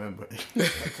 So I remember.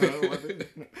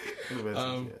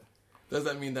 does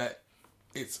that mean that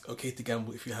it's okay to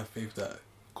gamble if you have faith that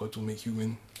God will make you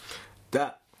win?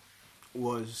 That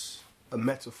was a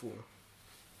metaphor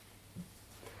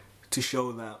to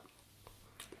show that,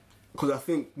 because I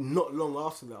think not long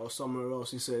after that or somewhere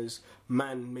else He says,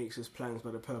 man makes his plans,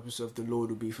 but the purpose of the Lord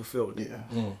will be fulfilled.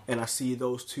 And I see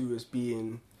those two as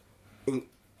being,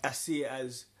 I see it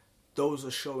as those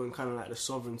are showing kind of like the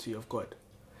sovereignty of God,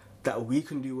 that we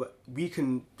can do what we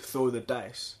can throw the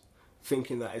dice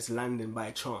thinking that it's landing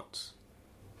by chance,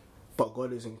 but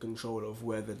God is in control of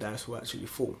where the dice will actually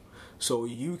fall. So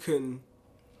you can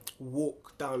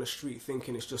walk down the street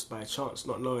thinking it's just by chance,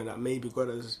 not knowing that maybe God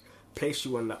has placed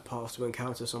you on that path to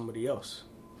encounter somebody else,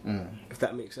 if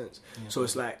that makes sense. So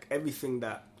it's like everything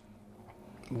that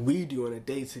we do on a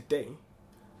day-to-day,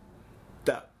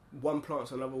 that one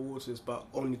plants, another waters, but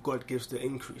only God gives the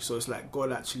increase. So it's like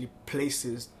God actually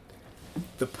places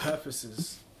the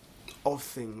purposes of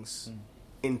things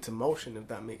into motion, if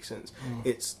that makes sense.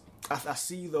 It's I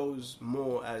see those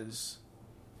more as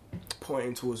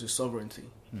pointing towards His sovereignty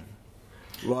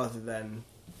rather than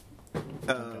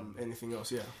anything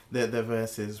else. The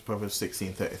verse is Proverbs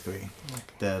 16:33.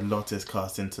 The lot is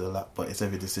cast into the lap, but its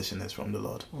every decision is from the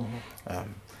Lord.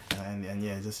 And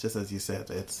just as you said,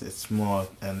 it's more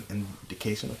an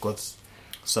indication of God's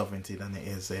sovereignty than it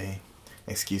is a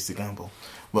excuse to gamble.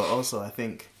 But also I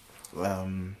think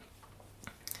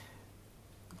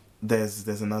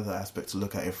there's another aspect to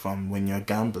look at it from when you're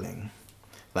gambling.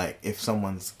 Like, if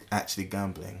someone's actually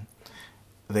gambling,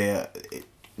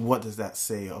 what does that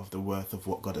say of the worth of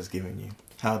what God has given you?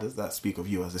 How does that speak of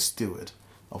you as a steward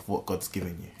of what God's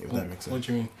given you, if that makes sense? What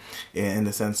do you mean? Yeah, in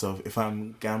the sense of, if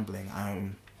I'm gambling,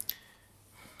 I'm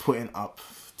putting up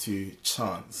to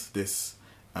chance this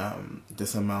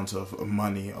amount of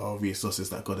money or resources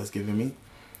that God has given me,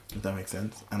 if that makes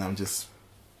sense. And I'm just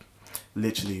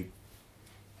literally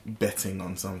betting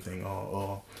on something,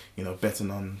 or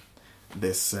betting on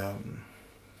this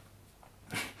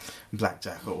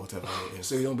blackjack or whatever it is.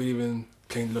 So you don't believe in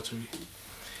playing the lottery?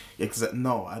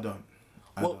 No, I don't.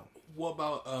 What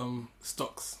about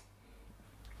stocks?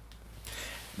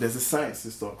 There's a science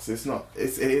to stocks. It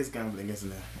is gambling,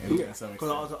 isn't it? Yeah,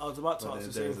 because I was about to ask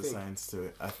the same There's a thing. science to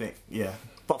it, I think. Yeah.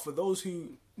 But for those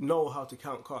who know how to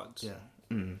count cards, Yeah.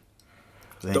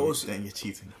 Then you're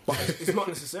cheating. but it's not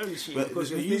necessarily cheating, because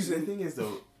you're the using. thing is,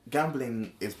 though,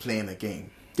 gambling is playing a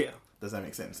game. Yeah. Does that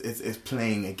make sense? It's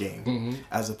playing a game, Mm-hmm.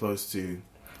 as opposed to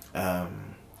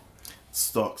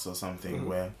stocks or something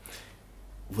where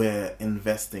we're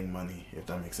investing money, if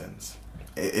that makes sense.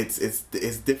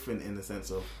 It's different in the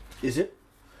sense of, Is it?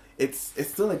 it's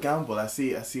still a gamble. I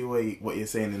see what you're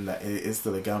saying in that it is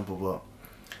still a gamble, but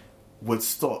with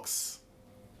stocks,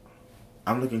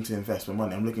 I'm looking to invest my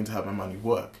money. I'm looking to have my money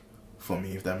work for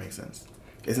me, if that makes sense.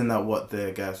 Isn't that what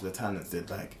the guys with the talents did?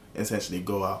 Like, essentially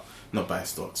go out, not buy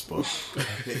stocks, but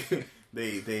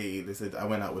they said, I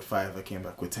went out with 5, I came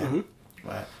back with 10.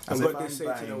 Right? And So if God I'm did say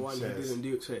to the buying one shares- who didn't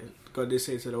do it. God did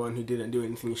say to the one who didn't do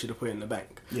anything, you should have put it in the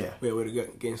bank. Yeah. Where it would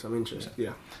have gained some interest.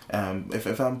 Yeah.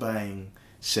 If I'm buying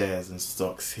shares and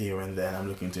stocks here and there, and I'm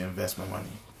looking to invest my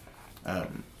money,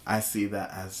 I see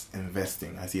that as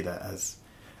investing. I see that as,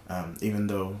 even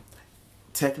though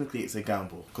technically it's a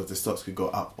gamble because the stocks could go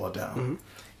up or down,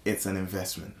 it's an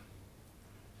investment.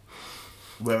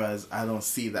 Whereas I don't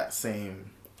see that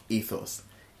same ethos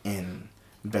in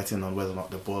betting on whether or not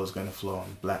the ball is going to flow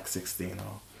on black 16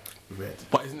 or red.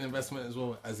 But isn't it investment as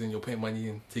well? As in, you're putting money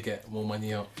in to get more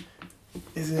money out.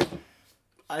 Is it?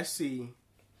 I see.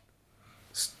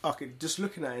 Okay, just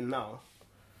looking at it now,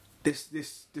 this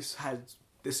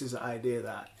is an idea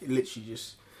that it literally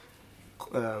just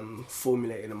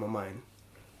formulated in my mind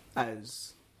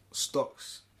as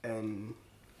stocks and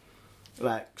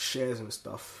like shares and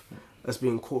stuff as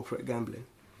being corporate gambling,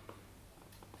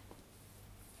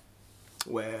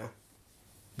 where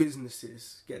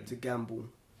businesses get to gamble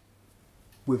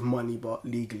with money but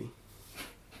legally.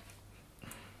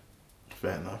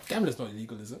 Fair enough. Gambling's not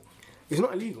illegal, is it? It's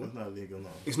not illegal. It's not illegal, no.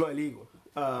 It's not illegal.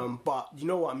 But you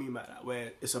know what I mean by that,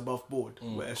 where it's above board,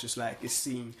 where it's just like, it's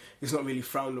seen, it's not really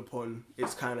frowned upon,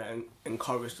 it's kind of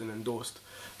encouraged and endorsed,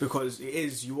 because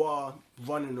you are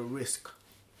running a risk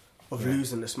of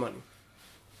losing this money.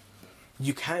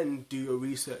 You can do your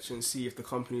research and see if the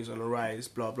company is on the rise,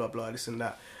 blah, blah, blah, this and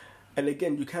that. And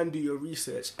again, you can do your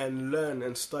research and learn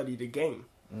and study the game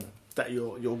that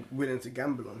you're willing to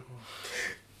gamble on.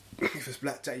 If it's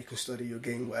blackjack, you can study your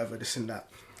game, whatever, this and that.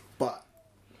 But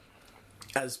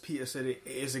as Peter said,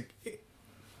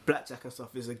 blackjack and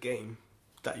stuff is a game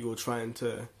that you're trying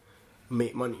to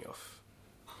make money off.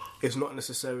 It's not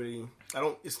necessarily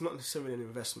an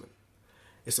investment.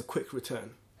 It's a quick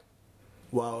return.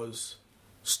 Whilst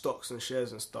stocks and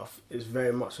shares and stuff is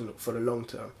very much for the long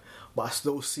term. But I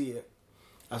still see it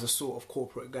as a sort of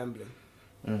corporate gambling.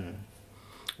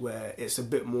 Where it's a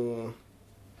bit more,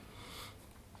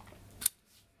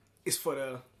 it's for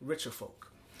the richer folk.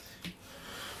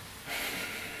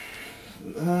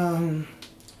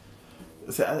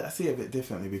 So I see it a bit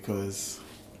differently, because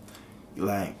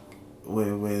like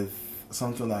with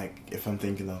something like, if I'm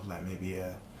thinking of like maybe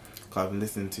cause I've been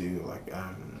listening to like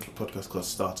a podcast called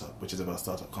Startup, which is about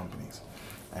startup companies,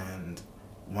 and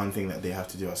one thing that they have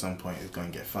to do at some point is go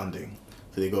and get funding.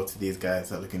 So they go to these guys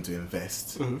that are looking to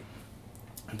invest.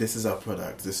 This is our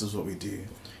product, this is what we do.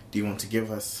 Do you want to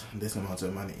give us this amount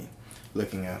of money,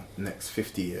 looking at next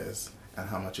 50 years and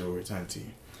how much it will return to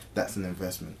you? That's an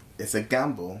investment. It's a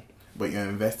gamble, but you're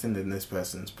investing in this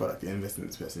person's product, you're investing in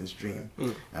this person's dream,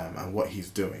 and what he's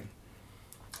doing.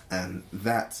 And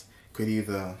that could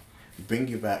either bring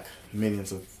you back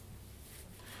millions of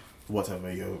whatever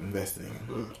you're investing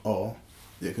in, or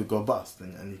it could go bust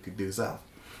and you could lose out,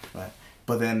 right?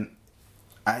 But then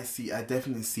I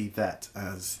definitely see that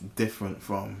as different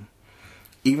from,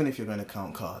 even if you're going to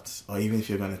count cards, or even if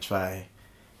you're going to try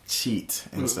cheat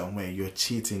in some way, you're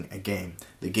cheating a game.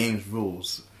 The game's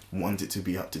rules want it to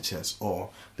be up to chess, or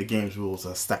the game's rules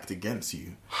are stacked against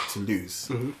you to lose.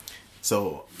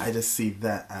 So I just see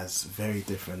that as very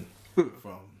different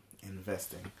from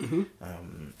investing,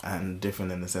 and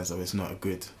different in the sense of it's not a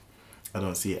good. I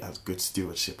don't see it as good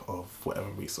stewardship of whatever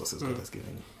resources God has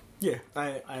given you. Yeah,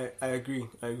 I agree.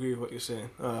 I agree with what you're saying.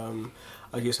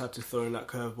 I just had to throw in that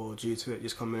curveball due to it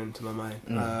just coming into my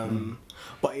mind.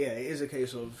 But yeah, it is a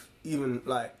case of even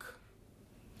like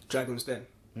Dragon's Den,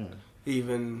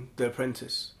 even The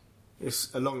Apprentice.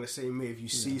 It's along the same way. If you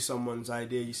see someone's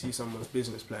idea, you see someone's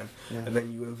business plan, and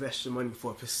then you invest your money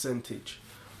for a percentage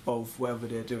of whatever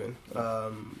they're doing.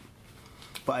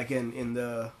 But again,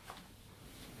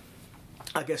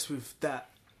 I guess with that,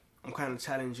 I'm kind of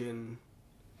challenging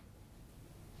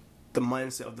the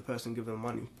mindset of the person giving the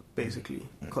money, basically,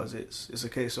 because it's a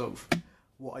case of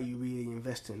what are you really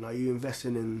investing? Are you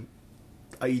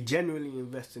genuinely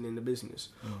investing in the business,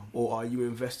 or are you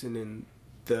investing in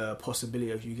the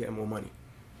possibility of you getting more money?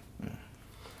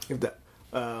 If that,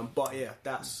 but yeah,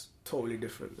 that's totally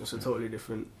different. It's a totally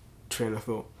different train of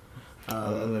thought. I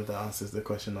don't know if that answers the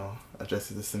question or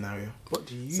addresses the scenario. What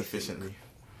do you sufficiently?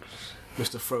 think?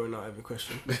 Mr. Throwing out every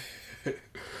question.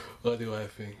 What do I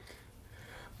think?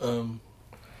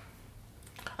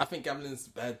 I think gambling is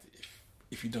bad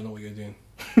if you don't know what you're doing.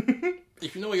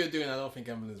 If you know what you're doing, I don't think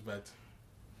gambling is bad,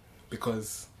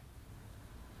 because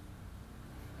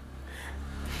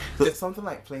it's something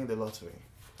like playing the lottery.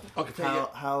 Okay,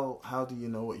 how do you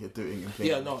know what you're doing in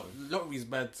playing? Yeah, no, lottery is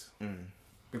bad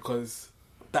because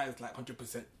that is like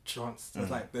 100% chance. There's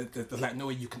like no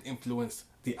way you can influence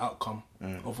the outcome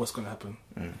of what's going to happen.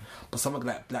 But something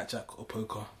like blackjack or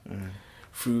poker,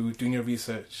 through doing your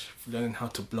research, learning how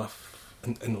to bluff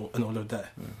and all of that,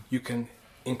 you can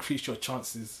increase your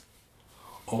chances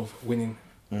of winning.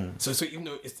 So even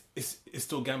though it's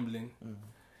still gambling,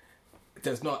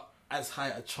 there's not as high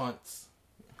a chance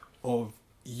of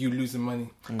you losing money.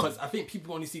 Because I think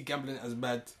people only see gambling as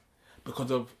bad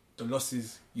because of the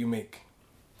losses you make,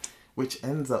 which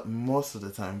ends up most of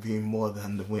the time being more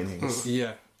than the winnings.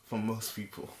 Yeah, for most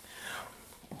people.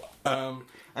 And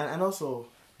also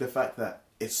the fact that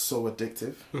it's so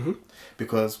addictive,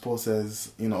 because Paul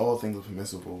says, all things are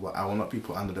permissible, but I will not be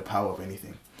put under the power of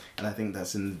anything. And I think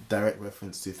that's in direct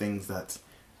reference to things that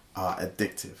are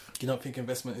addictive. You don't think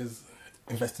investing is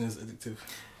addictive?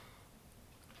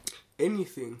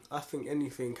 I think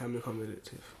anything can become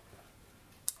addictive.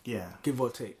 Yeah. Give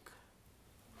or take.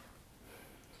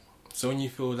 So when you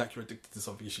feel like you're addicted to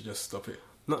something, you should just stop it?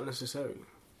 Not necessarily.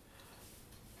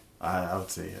 I would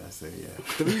say yeah.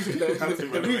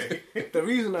 The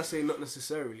reason I say not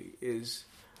necessarily is,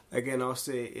 again, I'll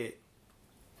say it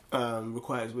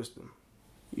requires wisdom.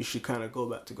 You should kind of go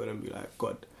back to God and be like,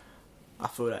 God, I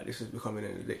feel like this is becoming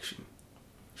an addiction.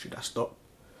 Should I stop?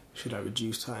 Should I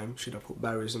reduce time? Should I put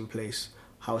barriers in place?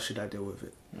 How should I deal with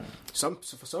it?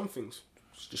 For some things,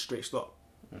 just straight stop.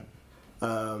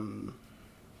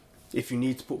 If you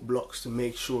need to put blocks to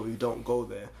make sure you don't go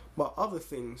there. But other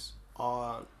things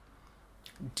are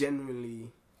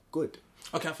genuinely good.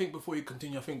 Okay, I think before you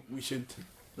continue, I think we should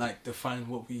define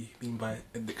what we mean by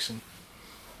addiction.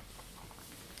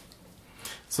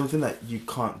 Something that you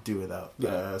can't do without.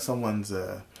 Someone's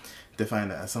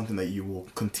defined it as something that you will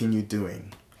continue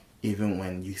doing even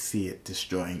when you see it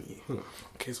destroying you.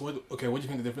 Okay, so what do you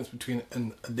think the difference between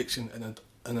an addiction and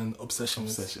an obsession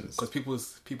is? Because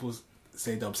people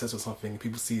say they're obsessed with something,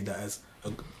 people see that as a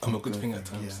good thing at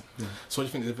times. Yeah. So what do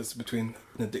you think the difference between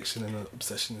an addiction and an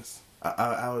obsession is?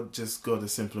 I would just go the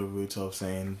simpler route of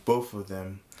saying both of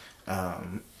them,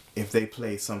 if they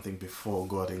place something before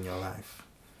God in your life,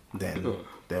 then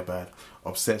they're bad.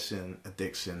 Obsession,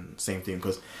 addiction, same thing.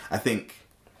 Because I think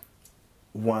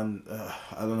one,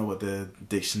 I don't know what the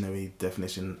dictionary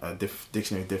definition,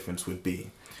 dictionary difference would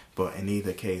be, but in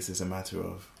either case, it's a matter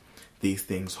of these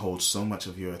things hold so much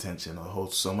of your attention or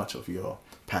hold so much of your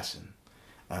passion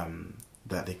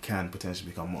that they can potentially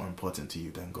become more important to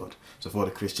you than God. So for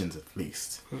the Christians at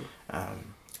least,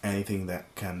 anything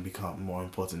that can become more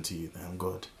important to you than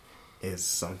God is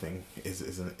something,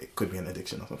 it could be an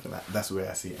addiction or something like that. That's where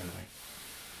I see it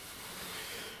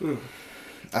anyway.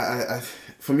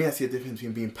 For me, I see a difference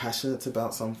between being passionate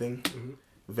about something,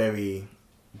 very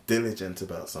diligent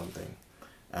about something,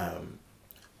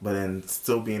 but then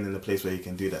still being in a place where you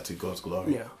can do that to God's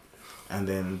glory. Yeah. And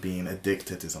then being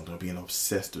addicted to something, or being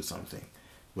obsessed with something,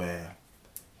 where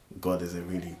God isn't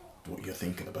really what you're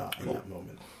thinking about in that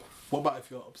moment. What about if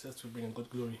you're obsessed with bringing God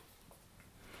glory?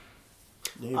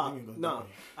 Yeah, no,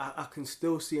 I can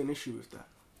still see an issue with that.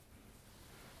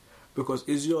 Because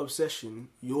is your obsession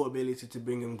your ability to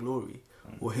bring him glory,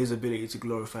 or his ability to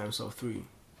glorify himself through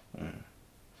you?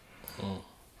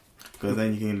 Because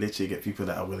then you can literally get people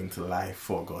that are willing to lie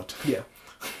for God. Yeah.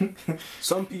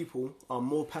 Some people are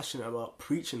more passionate about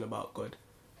preaching about God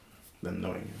than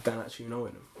knowing him. than actually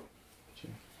knowing him. True.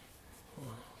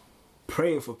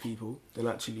 Praying for people than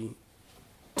actually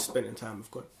spending time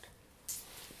with God.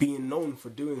 Being known for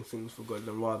doing things for God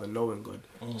than rather knowing God.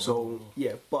 So,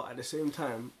 yeah, but at the same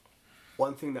time,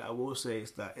 one thing that I will say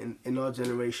is that in our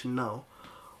generation now,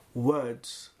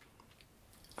 words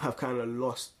have kind of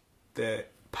lost their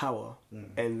power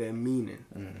and their meaning.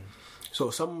 So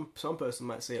some person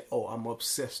might say, oh, I'm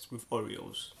obsessed with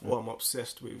Oreos, or I'm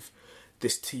obsessed with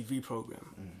this TV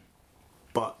program.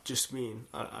 But just mean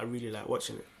I really like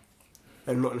watching it.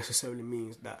 And not necessarily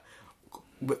means that,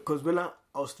 because when I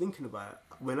was thinking about it,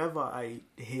 whenever I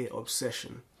hear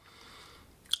obsession,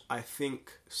 I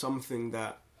think something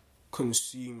that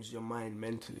consumes your mind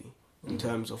mentally in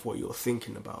terms of what you're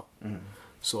thinking about.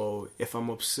 So if I'm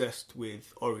obsessed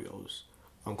with Oreos,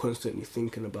 I'm constantly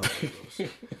thinking about Oreos.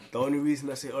 The only reason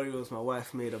I say Oreos, my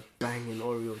wife made a banging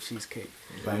Oreo cheesecake.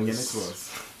 Banging it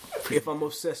was. If I'm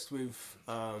obsessed with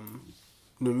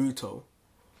Naruto,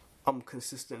 I'm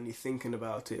consistently thinking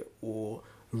about it or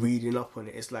reading up on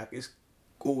it. It's like it's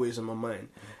always in my mind.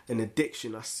 An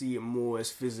addiction, I see it more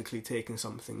as physically taking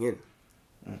something in.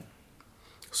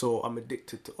 So I'm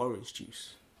addicted to orange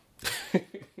juice.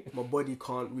 My body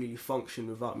can't really function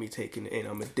without me taking it in.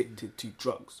 I'm addicted to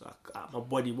drugs. My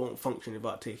body won't function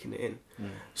without taking it in.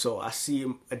 So I see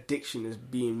addiction as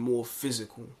being more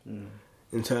physical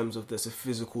in terms of there's a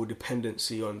physical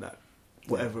dependency on that,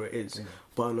 whatever it is.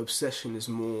 But an obsession is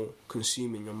more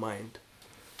consuming your mind.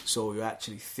 So you're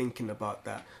actually thinking about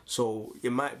that. So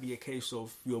it might be a case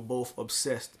of you're both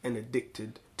obsessed and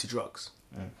addicted to drugs.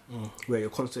 Where you're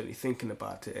constantly thinking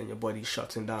about it and your body's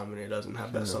shutting down when it doesn't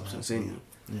have that substance in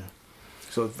you.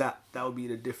 So that would be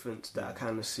the difference that I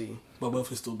kind of see. But both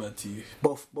are still bad to you.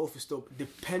 Both is still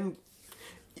depend.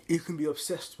 You can be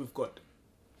obsessed with God.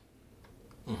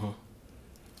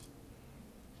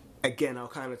 Again, I'll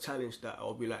kind of challenge that.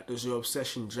 I'll be like, does your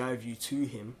obsession drive you to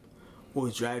Him, or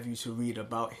drive you to read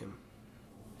about Him?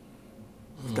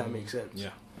 If that makes sense. Yeah.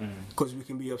 Because we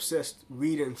can be obsessed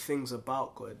reading things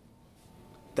about God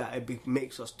that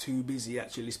makes us too busy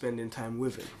actually spending time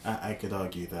with Him. I could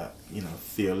argue that,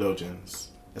 theologians,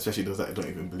 especially those that don't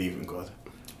even believe in God,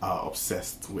 are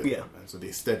obsessed with Him, and so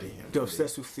they study Him. They're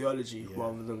obsessed with theology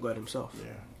rather than God Himself.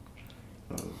 Yeah.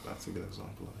 No, that's a good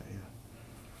example of it,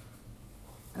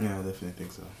 yeah. I definitely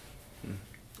think so.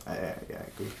 I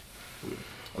agree.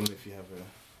 I don't know if you have a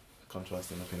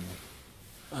contrasting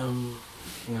opinion.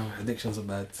 Addictions are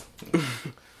bad.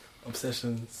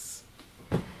 Obsessions.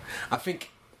 I think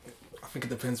it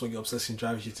depends what your obsession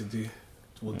drives you to do.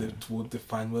 Will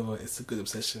define whether it's a good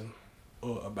obsession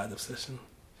or a bad obsession.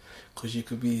 Because you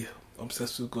could be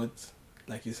obsessed with God,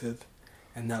 like you said,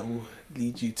 and that will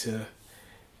lead you to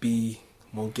be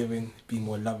more giving, be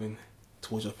more loving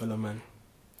towards your fellow man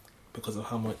because of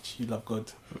how much you love God.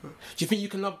 Do you think you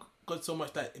can love God so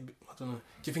much that Do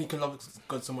you think you can love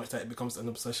God so much that it becomes an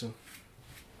obsession?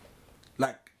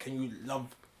 Like, can you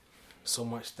love so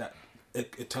much that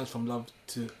it turns from love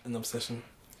to an obsession?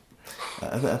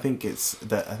 I think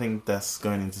that's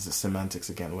going into the semantics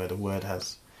again, where the word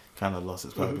has kind of lost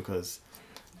its power because,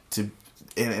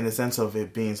 in the sense of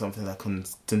it being something that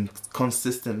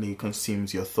consistently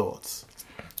consumes your thoughts,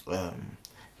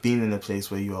 being in a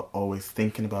place where you are always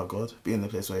thinking about God, being in a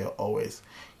place where you're always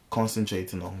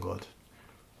concentrating on God,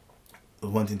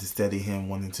 wanting to study Him,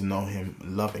 wanting to know Him,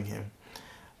 loving Him.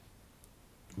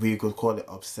 We could call it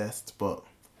obsessed, but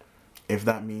if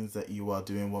that means that you are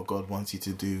doing what God wants you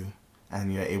to do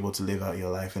and you're able to live out your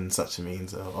life in such a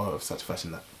means or of such a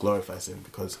fashion that glorifies Him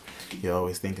because you're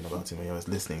always thinking about Him and you're always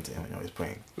listening to Him and you're always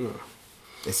praying.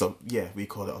 We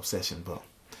call it obsession, but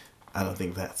I don't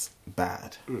think that's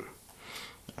bad.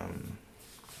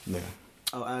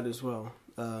 I'll add as well,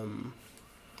 1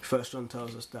 John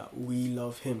tells us that we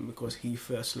love Him because He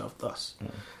first loved us.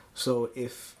 So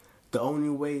if the only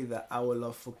way that our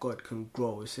love for God can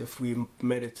grow is if we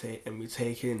meditate and we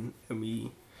take in and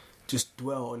we just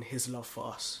dwell on His love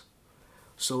for us.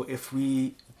 So if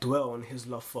we dwell on His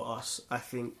love for us, I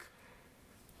think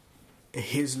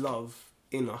His love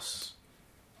in us,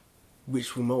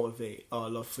 which will motivate our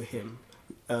love for Him.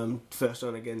 1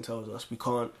 John again tells us we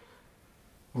can't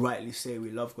rightly say we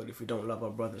love God if we don't love our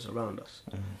brothers around us.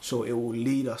 So it will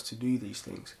lead us to do these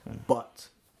things. But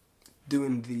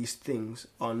doing these things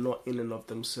are not in and of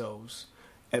themselves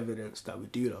evidence that we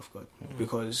do love God.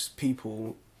 Because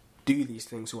people do these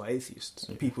things who are atheists.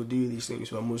 People do these things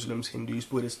who are Muslims, Hindus,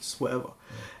 Buddhists, whatever.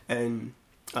 And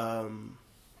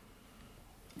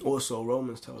also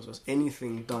Romans tells us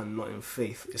anything done not in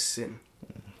faith is sin.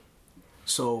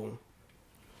 So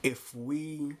if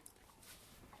we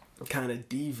kind of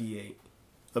deviate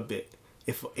a bit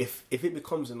if it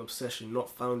becomes an obsession not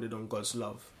founded on God's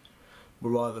love, but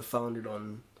rather founded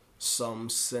on some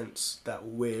sense that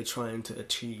we're trying to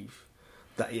achieve,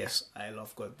 that yes, I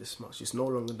love God this much, it's no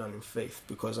longer done in faith,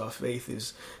 because our faith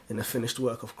is in the finished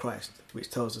work of Christ,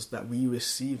 which tells us that we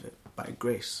receive it by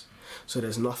grace. So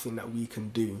there's nothing that we can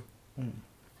do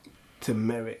to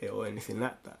merit it or anything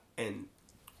like that. And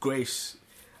grace,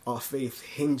 our faith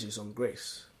hinges on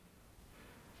grace.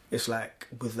 It's like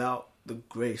without the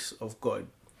grace of God,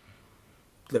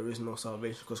 there is no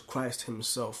salvation, because Christ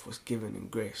himself was given in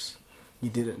grace. You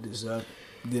didn't deserve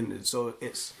it. Didn't. So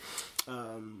it's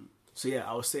so yeah,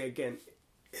 I would say again,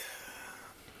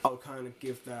 I would kind of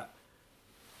give that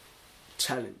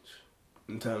challenge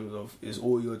in terms of, is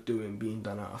all you're doing being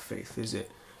done out of faith? Is it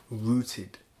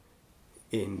rooted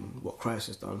in what Christ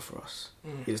has done for us?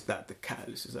 Is that the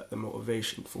catalyst? Is that the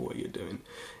motivation for what you're doing?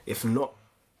 If not,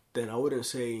 then I wouldn't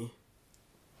say,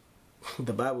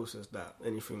 the Bible says that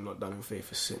anything not done in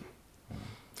faith is sin.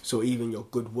 So even your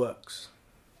good works,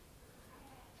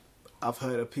 I've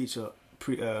heard a preacher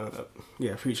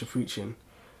preaching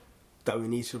that we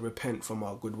need to repent from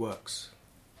our good works.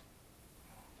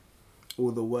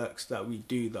 All the works that we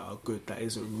do that are good, that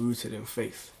isn't rooted in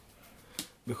faith,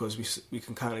 because we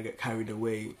can kind of get carried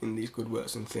away in these good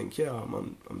works and think, yeah,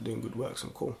 I'm doing good works, I'm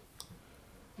cool,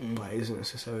 but it isn't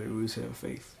necessarily rooted in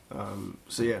faith.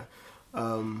 So yeah,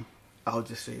 I'll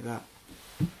just say that.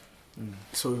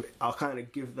 So I'll kind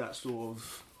of give that sort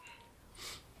of,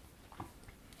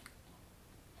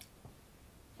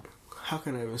 how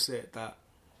can I even say it, that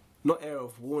not air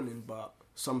of warning, but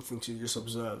something to just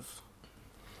observe.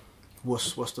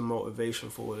 What's the motivation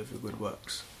for all of your good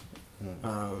works?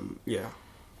 Yeah.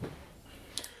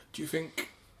 Do you think,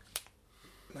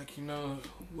 like, you know,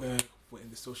 we're in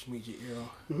the social media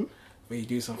era, where you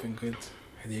do something good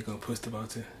and you're gonna post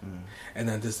about it, and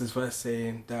then there's this verse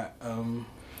saying that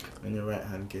when your right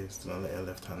hand gives, do not let your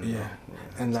left hand yeah,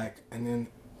 and then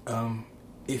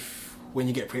if when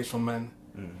you get praise from man,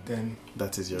 then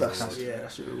that is your reward.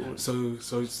 That's your reward. So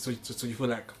you feel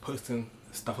like posting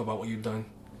stuff about what you've done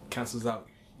cancels out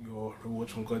your reward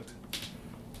from God?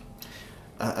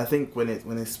 I think when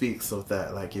it speaks of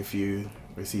that, like if you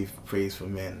receive praise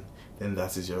from men, then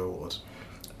that is your reward.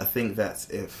 I think that's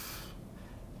if,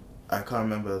 I can't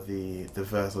remember the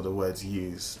verse or the words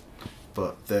used,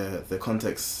 but the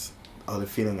context or the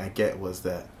feeling I get was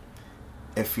that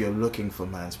if you're looking for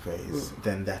man's praise,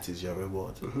 then that is your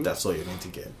reward. That's all you're going to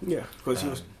get. Yeah,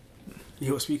 because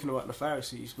he was speaking about the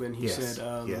Pharisees when he said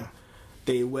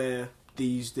they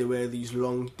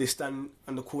stand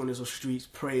on the corners of streets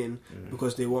praying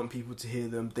because they want people to hear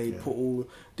them. They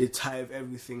tithe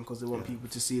everything because they want people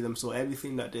to see them. So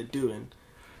everything that they're doing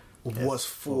was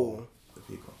for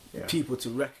the people to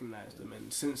recognize them,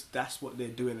 and since that's what they're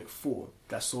doing it for,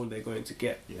 that's all they're going to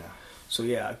get. So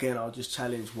yeah, again, I'll just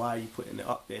challenge, why are you putting it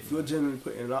up there? If you're generally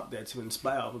putting it up there to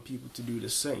inspire other people to do the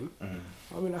same,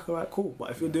 I mean, like, alright, cool.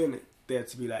 But if you're doing it there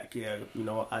to be like, yeah, you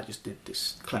know what, I just did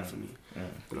this, clap for me.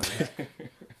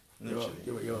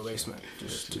 You're a waste man.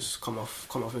 Just come off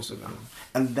Instagram.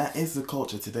 And that is the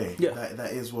culture today. Yeah.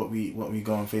 That is what we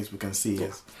go on Facebook and see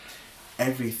is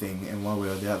everything in one way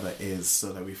or the other is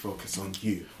so that we focus on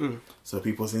you. So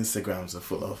people's Instagrams are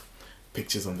full of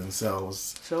pictures of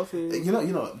themselves. Selfies. You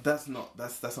know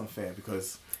that's unfair,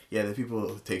 because there are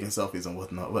people taking selfies and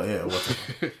whatnot. But yeah,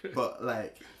 whatever. But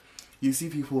like, you see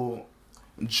people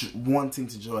wanting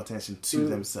to draw attention to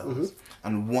themselves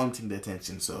and wanting the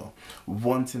attention, so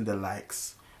wanting the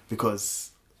likes, because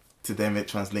to them it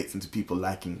translates into people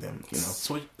liking them. You know.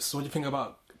 So what do you think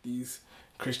about these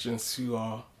Christians who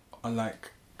are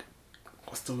like,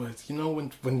 what's the word? You know,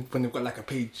 when they've got like a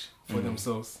page for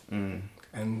themselves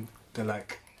and they're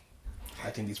like,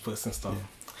 I think these posts and stuff.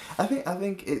 I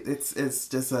think it's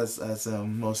just as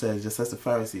Mo said, just as the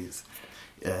Pharisees.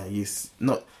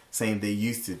 Not saying they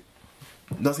used to.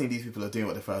 Not saying these people are doing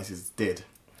what the Pharisees did,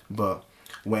 but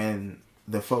when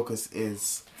the focus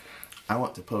is, I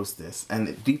want to post this,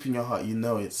 and deep in your heart you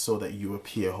know it's so that you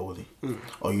appear holy,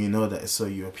 or you know that it's so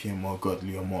you appear more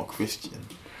godly or more Christian,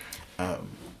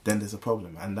 then there's a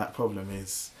problem, and that problem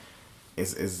is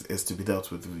to be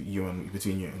dealt with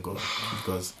between you and God,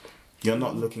 because you're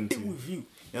not looking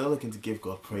to give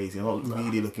God praise. You're not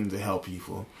really looking to help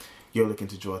people. You're looking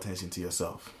to draw attention to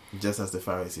yourself, just as the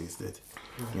Pharisees did.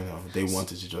 You know, they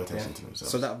wanted to draw attention to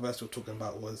themselves. So that verse we're talking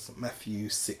about was Matthew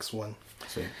 6:1.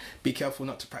 So, be careful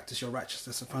not to practice your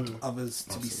righteousness in front of others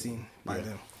to be seen by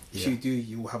them. If you do,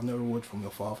 you will have no reward from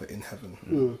your Father in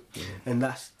heaven. And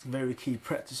that's very key.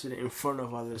 Practicing it in front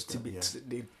of others to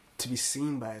be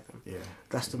seen by them.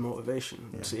 That's the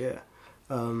motivation. So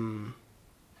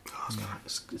I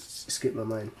was gonna skip my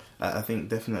mind. I think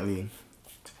definitely,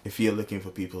 if you're looking for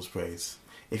people's praise,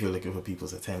 if you're looking for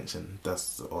people's attention,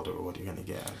 that's all the reward you're gonna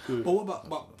get. But what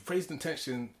about praise and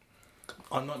attention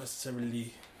are not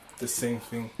necessarily the same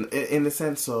thing. In the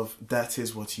sense of that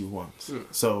is what you want.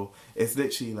 So it's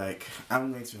literally like,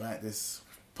 I'm going to write this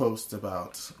post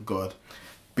about God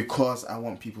because I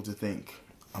want people to think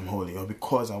I'm holy, or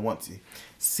because I want to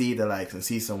see the likes and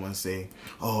see someone say,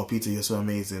 "Oh, Peter, you're so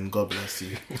amazing, God bless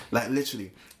you." Like,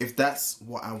 literally, if that's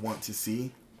what I want to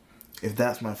see, if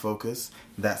that's my focus,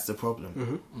 that's the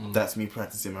problem. That's me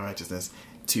practicing my righteousness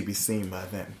to be seen by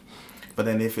them. But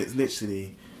then if it's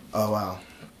literally, oh wow,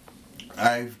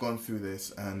 I've gone through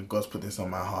this and God's put this on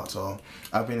my heart, or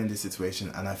I've been in this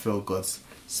situation and I feel God's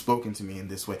spoken to me in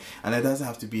this way, and it doesn't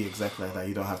have to be exactly like that.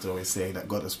 You don't have to always say that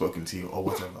God has spoken to you or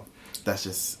whatever. That's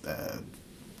just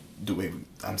the way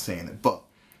I'm saying it. But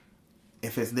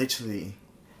if it's literally,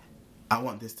 I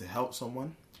want this to help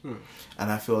someone,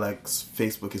 and I feel like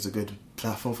Facebook is a good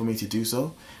platform for me to do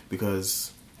so,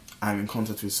 because I'm in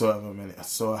contact with however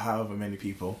many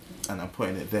people, and I'm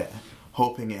putting it there,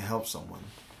 hoping it helps someone.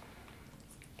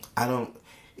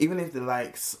 Even if the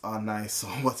likes are nice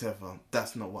or whatever,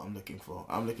 that's not what I'm looking for.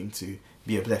 I'm looking to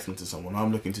be a blessing to someone.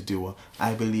 I'm looking to do what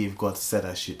I believe God said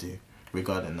I should do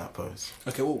regarding that post.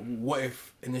 Okay, well, what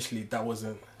if initially that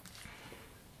wasn't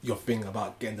your thing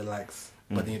about getting the likes,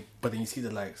 but then you see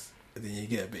the likes, and then you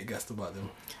get a bit gassed about them?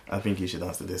 I think you should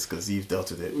answer this because you've dealt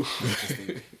with it.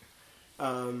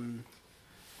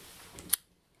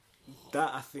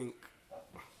 That, I think,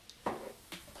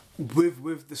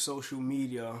 with the social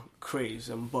media craze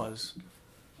and buzz,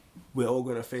 we're all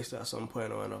going to face that at some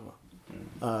point or another.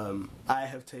 I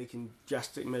have taken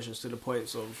drastic measures to the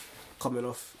points of coming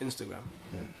off Instagram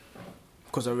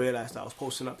because I realised that I was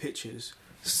posting up pictures,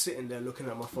 sitting there looking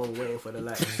at my phone waiting for the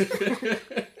likes.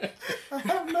 I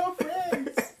have no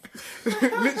friends.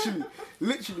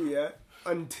 literally, yeah.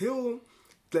 Until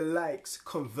the likes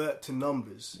convert to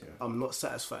numbers, I'm not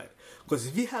satisfied. Because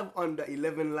if you have under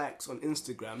 11 likes on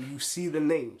Instagram, you see the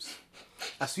names.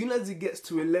 As soon as it gets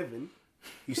to 11,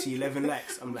 you see 11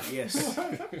 likes. I'm like, yes.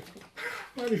 I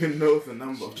don't even know the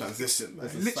number of transition.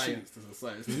 There's a science.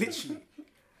 Literally.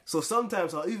 So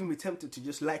sometimes I'll even be tempted to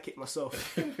just like it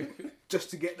myself, just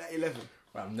to get that 11.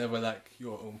 I'm never like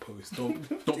your own post. Don't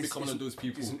become one of those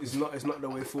people. It's not the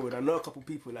way forward. I know a couple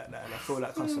people like that, and I feel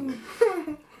like cussing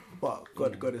them. But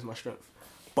God is my strength.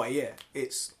 But yeah,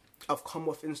 I've come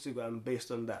off Instagram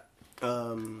based on that.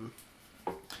 For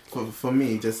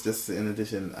me, just in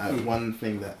addition, one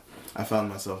thing that I found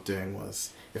myself doing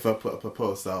was, if I put up a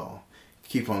post, I'll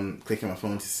keep on clicking my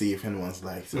phone to see if anyone's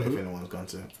liked it, if anyone's gone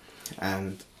to it.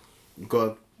 And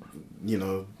God,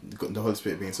 the Holy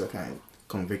Spirit being so kind,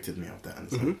 convicted me of that. And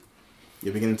so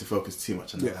you're beginning to focus too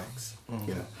much on the likes,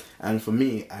 And for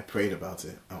me, I prayed about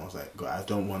it. I was like, God, I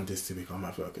don't want this to become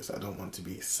my focus. I don't want to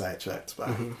be sidetracked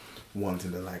by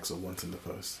wanting the likes or wanting the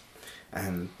posts.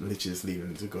 And literally just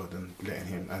leaving it to God and letting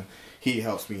Him. And He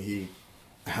helps me. He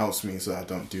helps me so I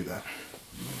don't do that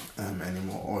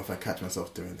anymore. Or if I catch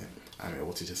myself doing it, I'm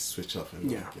able to just switch off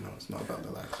and it's not about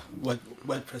the likes.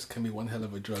 WordPress can be one hell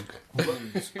of a drug.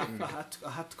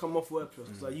 I had to come off WordPress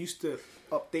because I used to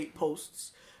update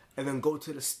posts and then go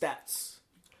to the stats.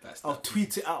 I'll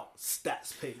tweet it out,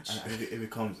 stats page. And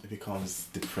it becomes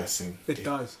depressing. It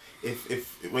does.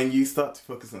 If when you start to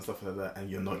focus on stuff like that and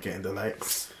you're not getting the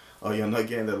likes or you're not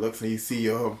getting the looks and you see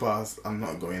your bars, I'm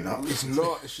not going up. It's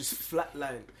not. It's just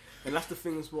flatline. And that's the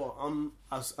thing as well.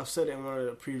 I've said it in one of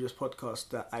the previous podcasts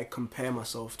that I compare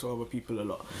myself to other people a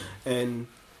lot, and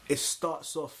it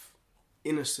starts off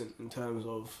innocent in terms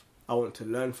of I want to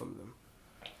learn from them,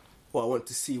 or I want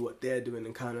to see what they're doing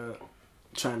and kind of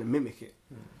trying to mimic it.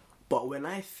 But when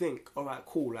I think, all right,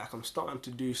 cool, like I'm starting to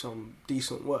do some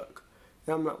decent work,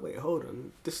 then I'm like, wait, hold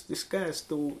on, this guy's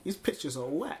still, his pictures are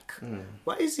whack.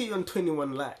 Why is he on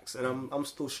 21 likes and I'm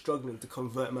still struggling to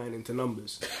convert mine into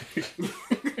numbers?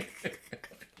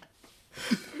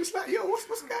 It's like, yo, what's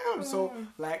going on? So,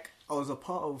 like, I was a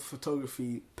part of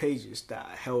photography pages that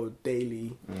held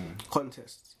daily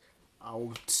contests. I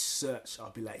would search,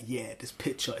 I'll be like, yeah, this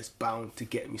picture is bound to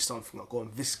get me something. I'll go on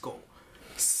Visco,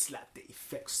 slap the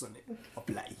effects on it. I'll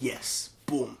be like, yes,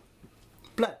 boom.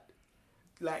 Blood.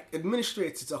 Like,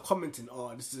 administrators are commenting,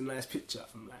 oh, this is a nice picture.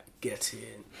 I'm like, get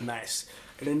in, nice.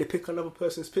 And then they pick another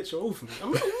person's picture over me.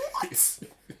 I'm like, what? What you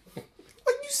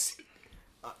see?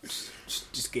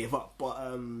 Just gave up.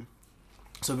 But,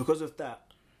 so because of that,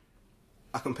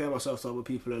 I compare myself to other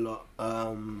people a lot.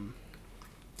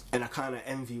 And I kind of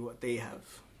envy what they have.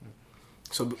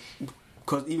 So,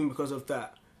 because of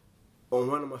that, on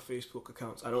one of my Facebook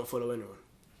accounts, I don't follow anyone.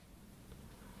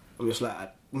 I'm just like,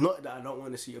 not that I don't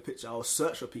want to see your picture. I'll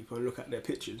search for people and look at their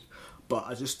pictures, but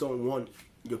I just don't want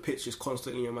your pictures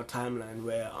constantly on my timeline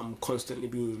where I'm constantly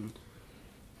being.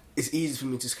 It's easy for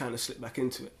me to just kind of slip back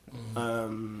into it.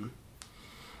 And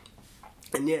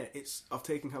yeah, I've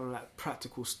taken kind of like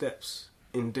practical steps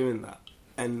in doing that,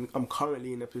 and I'm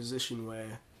currently in a position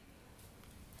where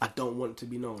I don't want to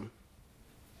be known.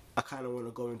 I kind of want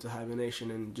to go into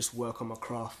hibernation and just work on my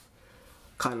craft,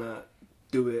 kind of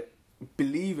do it,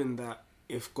 believing that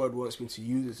if God wants me to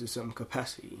use it to some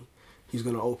capacity, He's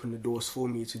going to open the doors for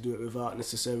me to do it without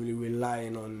necessarily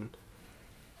relying on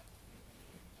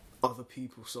other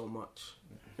people so much,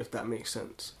 if that makes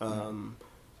sense.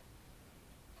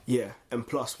 Yeah, and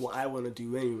plus what I want to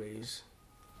do anyways,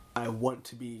 I want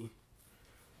to be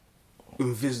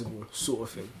invisible, sort of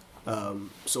thing.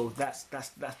 So that's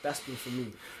been for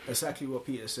me exactly what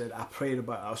Peter said. I prayed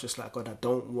about it. I was just like, God, I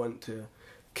don't want to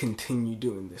continue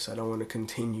doing this. I don't want to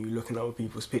continue looking at other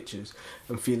people's pictures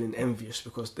and feeling envious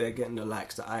because they're getting the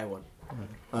likes that I want.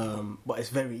 But it's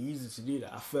very easy to do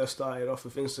that. I first started off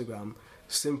with Instagram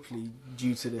simply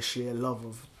due to the sheer love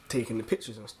of taking the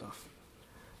pictures and stuff.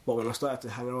 But when I started to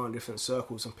hang around different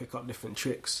circles and pick up different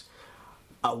tricks,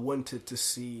 I wanted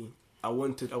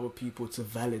other people to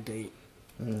validate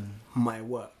my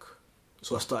work.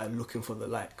 So I started looking for the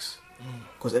likes,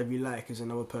 because every like is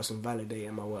another person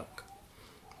validating my work.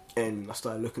 And I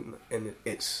started looking, and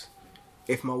it's,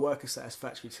 if my work is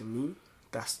satisfactory to me,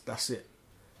 that's it.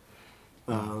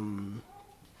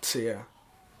 So yeah,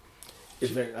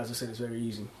 it's very, as I said, it's very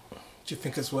easy. Do you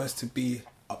think it's worse to be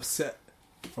upset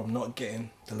from not getting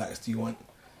the likes you want,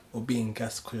 or being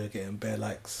gassed because you're getting bare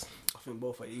likes? I think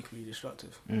both are equally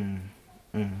destructive.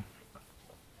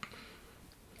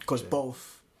 Because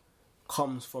both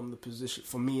comes from the position,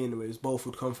 for me anyways, both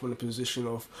would come from the position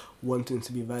of wanting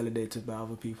to be validated by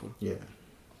other people. Yeah.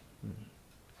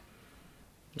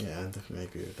 Yeah, I definitely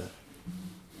agree with that.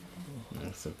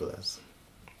 As simple as.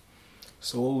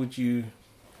 So what would your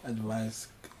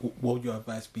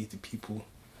advice be to people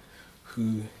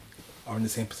who are in the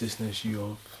same position as you,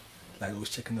 of like always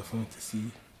checking the phone to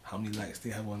see how many likes they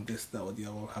have on this, that or the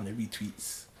other, how many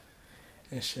retweets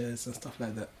and shares and stuff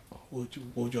like that? What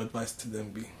would your advice to them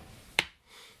be?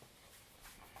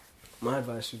 My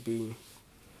advice would be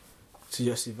to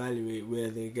just evaluate where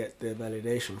they get their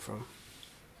validation from.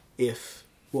 If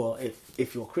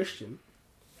you're Christian,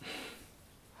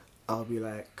 I'll be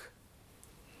like,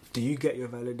 do you get your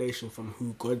validation from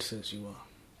who God says you are?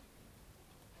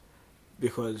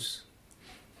 Because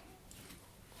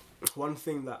one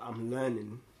thing that I'm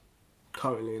learning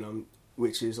currently,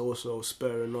 which is also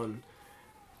spurring on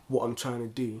what I'm trying to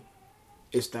do,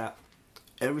 is that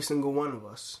every single one of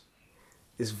us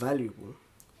is valuable,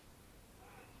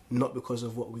 not because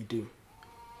of what we do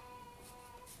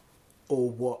or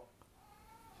what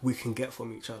we can get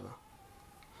from each other,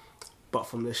 but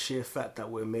from the sheer fact that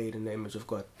we're made in the image of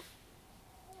God.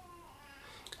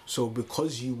 So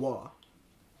because you're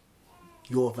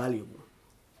valuable.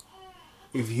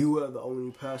 If you were the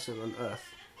only person on earth,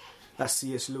 as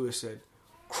C.S. Lewis said,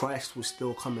 Christ will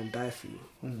still come and die for you.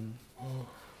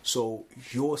 So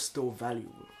you're still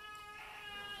valuable,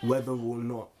 whether or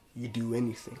not you do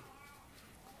anything.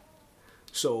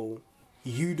 So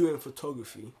you doing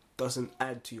photography doesn't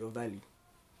add to your value,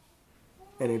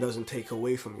 and it doesn't take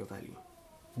away from your value.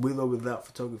 With or without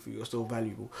photography, you're still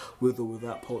valuable. With or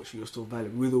without poetry, you're still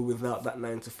valuable. With or without that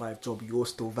 9-to-5 job, you're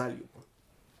still valuable.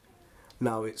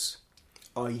 Now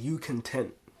are you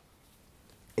content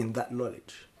in that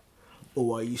knowledge?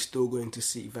 Or are you still going to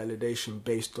seek validation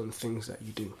based on things that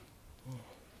you do?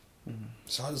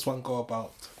 So how does one go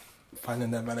about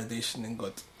finding that validation in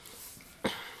God?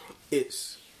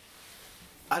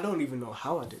 I don't even know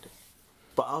how I did it.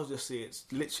 But I'll just say it's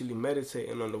literally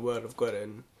meditating on the word of God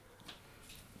and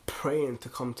praying to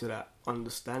come to that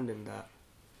understanding that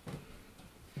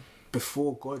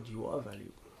before God you are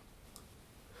valuable.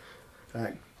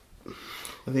 Like,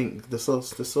 I think the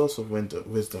source of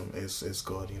wisdom is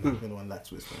God. You know, if anyone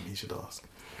lacks wisdom, he should ask.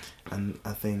 And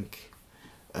I think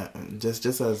just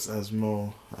as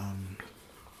Mo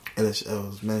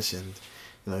was mentioned,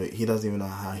 you know, he doesn't even know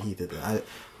how he did it.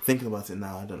 Thinking about it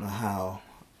now, I don't know how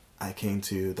I came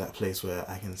to that place where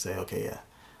I can say, okay, yeah,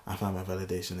 I found my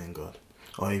validation in God.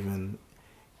 Or even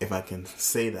if I can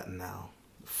say that now,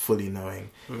 fully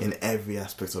knowing in every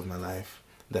aspect of my life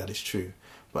that is true.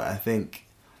 But I think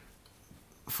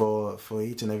for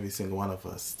each and every single one of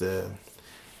us, the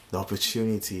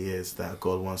opportunity is that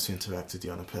God wants to interact with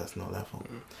you on a personal level.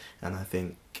 And I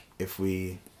think if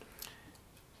we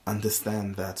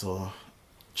understand that, or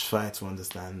try to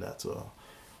understand that, or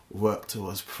work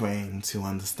towards praying to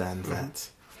understand that,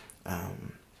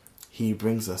 He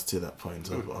brings us to that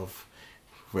point of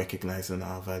recognizing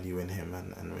our value in Him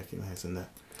and recognizing that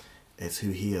it's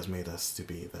who He has made us to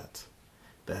be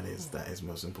that is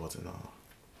most important. Or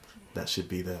that should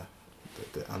be the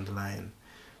underlying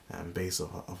base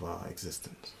of our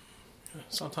existence.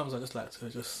 Sometimes I just like to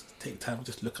just take time to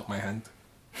just look at my hand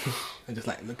and just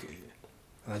like look at it,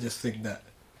 and I just think that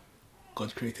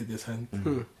God created this hand,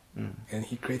 and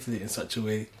He created it in such a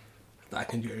way that I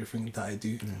can do everything that I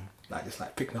do, like just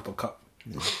like picking up a cup,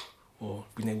 or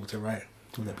being able to write,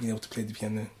 or being able to play the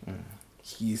piano.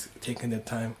 He's taken the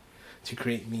time to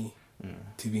create me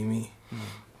to be me.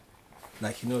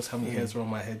 Like He knows how many hairs are on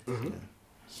my head.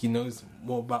 He knows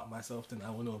more about myself than I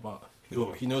will know about.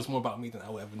 He knows more about me than I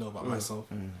will ever know about myself.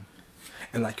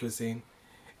 And like you were saying,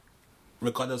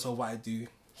 regardless of what I do,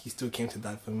 He still came to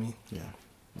die for me.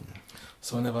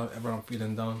 So whenever I'm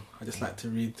feeling down, I just like to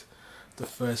read the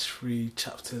first 3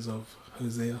 chapters of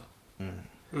Hosea,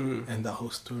 and that whole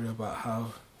story about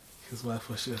how his wife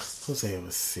was just... Hosea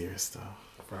was serious stuff.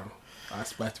 Bro, I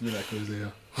aspire to be like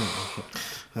Hosea.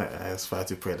 I aspire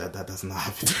to pray that does not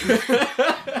happen.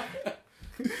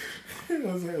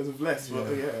 Hosea was blessed,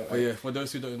 but yeah, for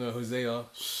those who don't know, Hosea,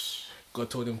 God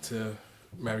told him to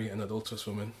marry an adulterous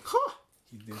woman.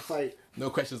 He did. Fight. No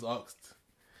questions asked.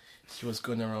 She was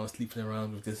going around, sleeping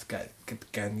around with this guy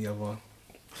and the other one.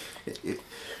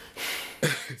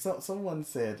 So someone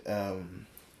said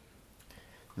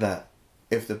that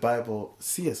if the Bible,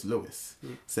 C.S. Lewis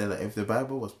said that if the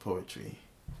Bible was poetry,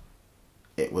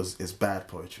 it's bad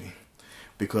poetry,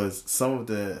 because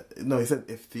he said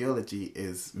if theology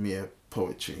is mere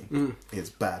poetry, it's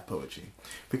bad poetry,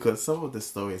 because some of the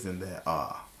stories in there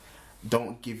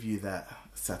don't give you that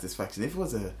satisfaction. If it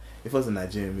was a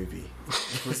Nigerian movie,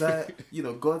 Hosea,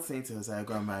 God saying to Hosea,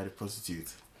 go and marry the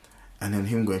prostitute, and then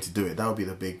him going to do it, that would be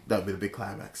the big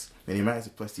climax. When he marries a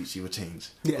prostitute, she will change.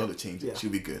 God will change it. She'll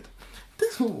be good.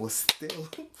 This one was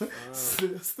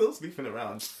still sleeping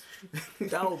around.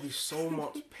 That would be so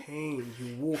much pain.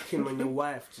 You walk in on your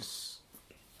wife just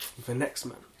with the next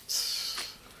man.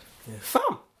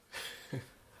 Fam.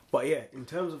 But yeah, in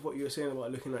terms of what you were saying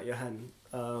about looking at your hand,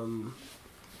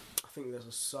 I think there's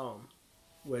a psalm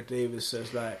where David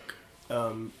says like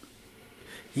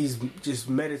he's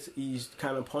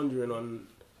kind of pondering on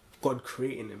God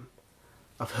creating him.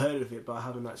 I've heard of it, but I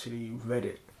haven't actually read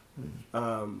it.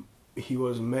 He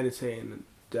was meditating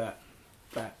that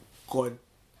God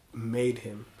made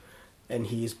him and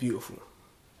he is beautiful.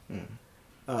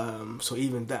 So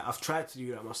even that, I've tried to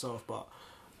do that myself, but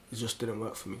it just didn't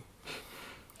work for me.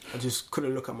 I just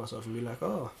couldn't look at myself and be like,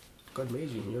 oh, God made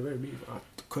you, you're very beautiful. I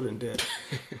couldn't do it.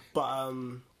 But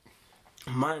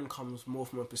mine comes more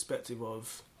from a perspective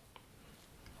of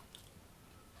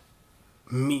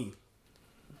me.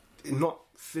 Not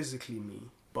physically me,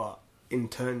 but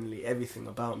internally, everything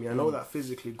about me. I know that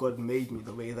physically God made me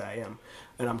the way that I am,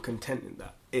 and I'm content in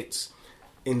that. It's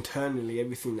internally,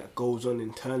 everything that goes on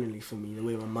internally for me, the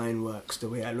way my mind works, the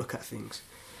way I look at things,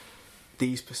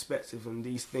 these perspectives and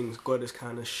these things God has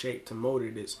kind of shaped and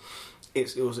molded.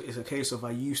 It's a case of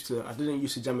I didn't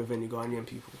used to jam with any Ghanaian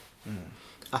people.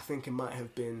 I think it might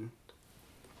have been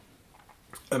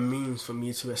a means for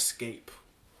me to escape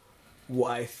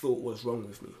what I thought was wrong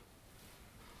with me.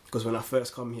 Because when I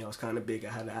first come here, I was kind of big,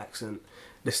 I had an accent,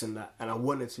 this and that, and I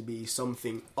wanted to be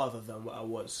something other than what I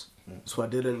was. So I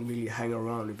didn't really hang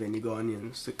around with any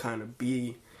Ghanaians to kind of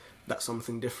be that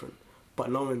something different. But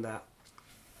knowing that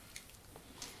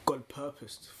God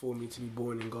purposed for me to be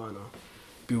born in Ghana,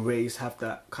 be raised, have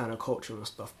that kind of culture and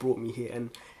stuff, brought me here, and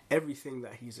everything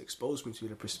that He's exposed me to,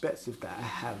 the perspective that I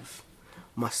have,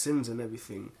 my sins and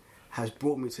everything, has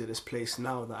brought me to this place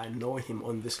now that I know Him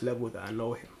on this level that I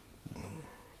know Him.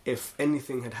 If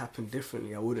anything had happened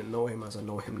differently, I wouldn't know Him as I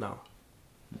know Him now.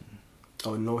 I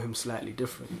would know Him slightly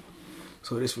different.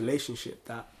 So this relationship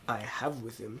that I have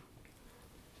with Him,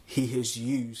 He has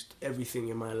used everything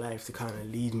in my life to kind of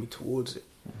lead me towards it.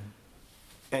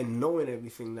 And knowing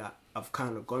everything that I've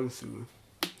kind of gone through,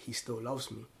 He still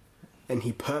loves me. And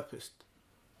He purposed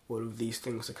all of these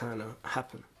things to kind of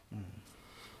happen.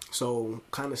 So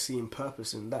kind of seeing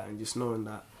purpose in that and just knowing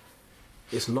that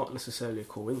it's not necessarily a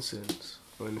coincidence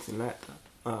or anything like that.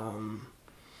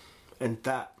 And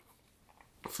that,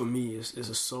 for me, is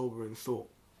a sobering thought.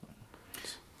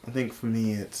 I think for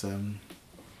me,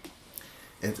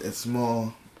 it's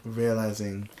more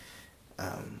realizing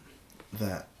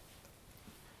that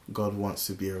God wants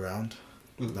to be around.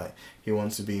 Like He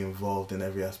wants to be involved in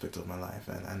every aspect of my life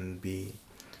and be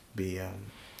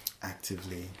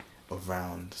actively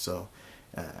around. So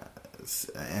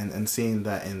and seeing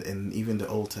that in even the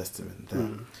Old Testament,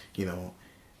 that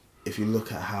if you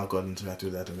look at how God interacted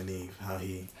with Adam and Eve, how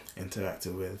he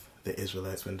interacted with the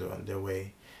Israelites when they were on their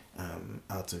way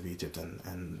out of Egypt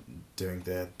and during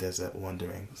their desert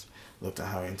wanderings, looked at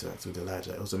how he interacted with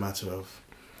Elijah. It was a matter of,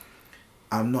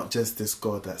 I'm not just this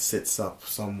God that sits up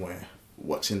somewhere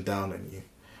watching down on you,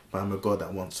 but I'm a God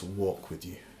that wants to walk with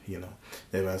you. You know,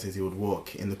 the Bible says he would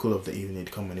walk in the cool of the evening.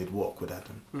 He'd come and he'd walk with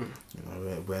Adam. You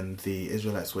know, when the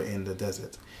Israelites were in the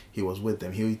desert, he was with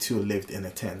them. He too lived in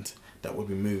a tent that would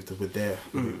be moved with their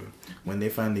moving. When they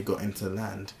finally got into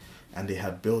land and they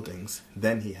had buildings,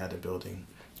 then he had a building.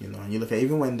 You know, and you look at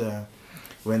even when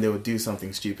they would do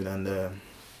something stupid and the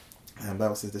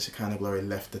Bible says the Shekinah glory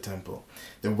left the temple.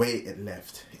 The way it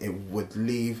left, it would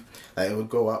leave, like it would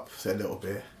go up a little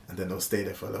bit and then it'll stay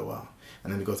there for a little while,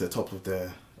 and then it goes to the top of the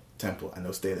temple and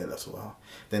it'll stay there a little while.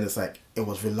 Then it's like it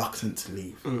was reluctant to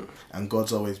leave, and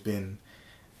God's always been,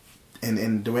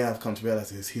 and the way I've come to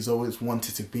realize is he's always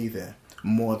wanted to be there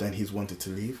more than he's wanted to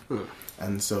leave.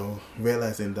 And so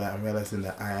realizing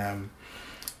that I am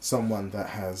someone that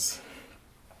has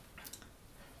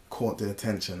caught the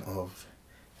attention of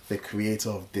the creator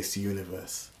of this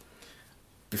universe.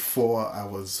 Before I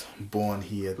was born,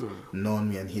 he had known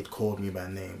me and he'd called me by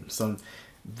name. So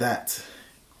that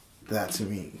to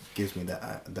me gives me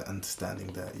that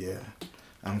understanding that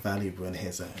I'm valuable in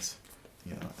his eyes,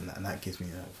 you know, and that gives me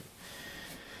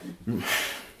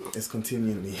it's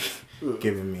continually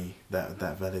giving me that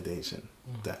validation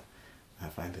that I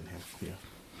find in him.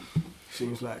 Yeah.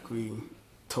 Seems like we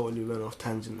totally went off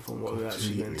tangent from what we we're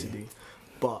actually going to do.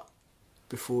 But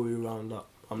before we round up,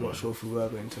 I'm not sure if we were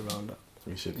going to round up.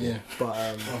 We should. Yeah. But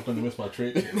I'm going to miss my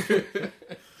treat.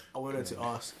 I wanted to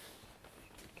ask.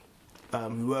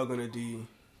 We were going to do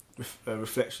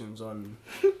reflections on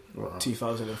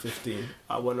 2015.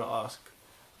 I want to ask,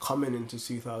 coming into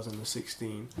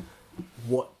 2016,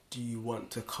 what do you want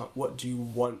to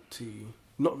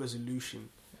not resolution,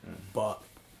 but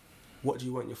what do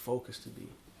you want your focus to be,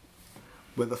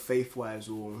 whether faith-wise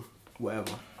or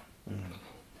whatever?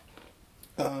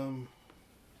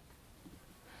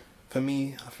 For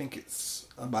me, I think it's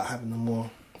about having a more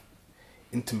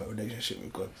intimate relationship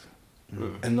with God,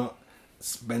 and not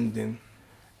spending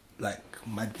like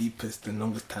my deepest and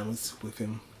longest times with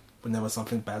him whenever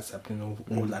something bad's happening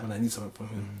or like when I need something from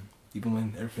him. Even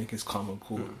when everything is calm and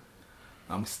cool,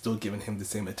 I'm still giving him the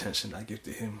same attention I give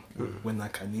to him when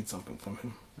like I need something from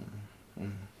him.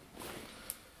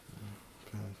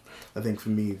 I think for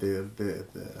me the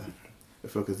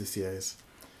focus this year is,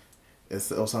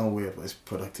 it'll sound weird, but it's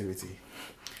productivity.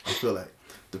 I feel like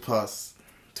the past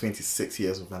 26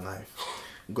 years of my life,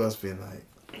 God's been like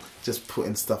just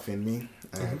putting stuff in me,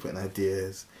 putting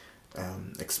ideas,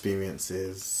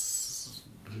 experiences,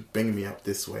 bringing me up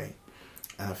this way.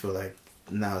 And I feel like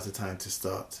now is the time to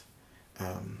start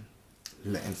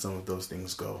letting some of those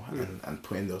things go and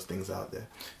putting those things out there.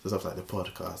 So stuff like the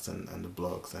podcast and the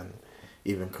blogs and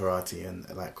even karate and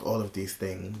like all of these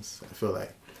things. I feel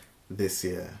like this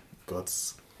year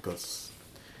God's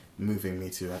moving me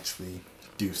to actually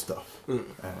do stuff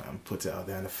and put it out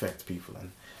there and affect people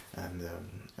and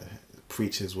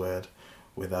preach his word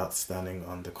without standing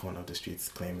on the corner of the streets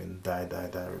claiming die,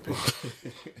 repent.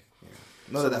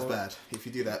 Not that that's bad. If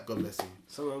you do that, God bless you.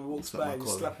 Someone walks by and you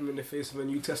slap him in the face with a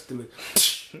New Testament.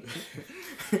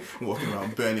 Walking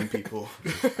around burning people.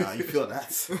 You feel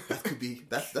that could be,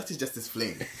 that is just his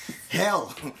flame.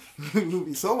 Hell will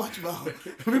be so much about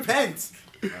repent.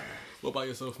 What about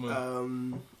yourself,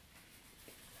 man?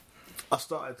 I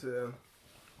started to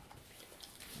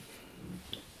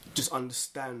just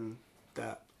understand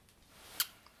that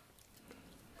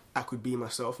I could be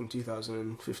myself in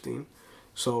 2015.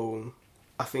 So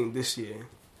I think this year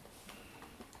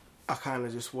I kind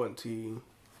of just want to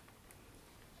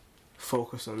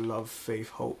focus on love, faith,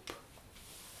 hope.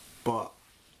 But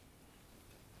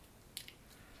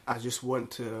I just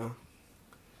want to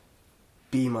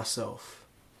be myself,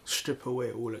 strip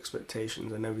away all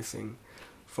expectations and everything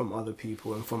from other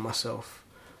people and from myself.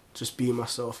 Just be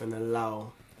myself and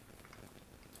allow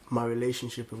my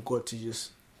relationship with God to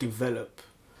just develop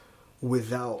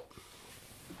without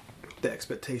the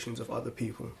expectations of other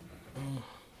people.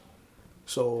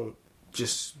 So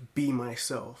just be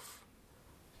myself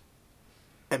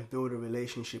and build a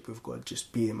relationship with God,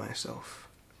 just being myself.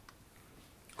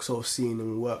 So seeing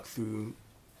him work through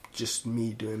just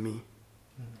me doing me.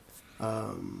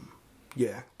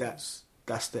 Yeah, that's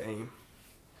the aim.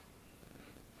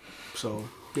 So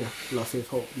yeah, love, faith,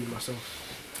 hope, be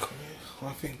myself.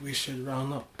 Well, I think we should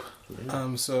round up.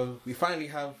 So we finally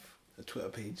have a Twitter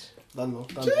page. Done.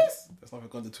 That's not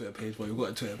got the Twitter page, but we've got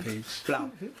a Twitter page.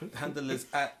 The handle is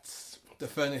at The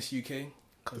Furnace UK.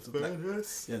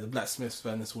 because the blacksmith's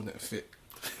furnace wouldn't fit.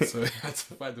 So I had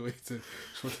to find a way to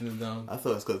shorten it down. I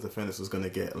thought it's because the furnace was going to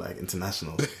get like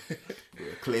international.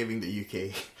 Claiming the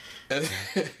UK.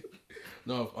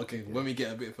 No, okay, when we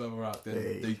get a bit further out,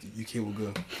 then the UK will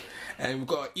go. And we've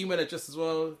got our email address as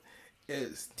well.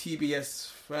 It's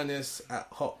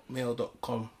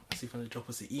tbsfurnace@hotmail.com. See if you want to drop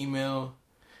us an email.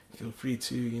 Feel free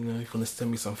to, if you want to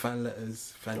send me some fan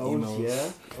letters, fan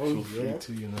emails. Feel free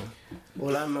to,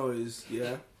 All I know is,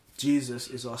 Jesus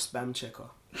is our spam checker.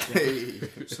 Yeah?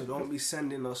 So don't be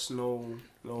sending us no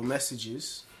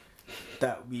messages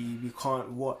that we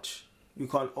can't watch. We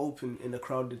can't open in a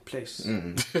crowded place.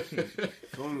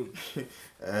 Feel me?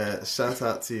 Shout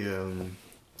out to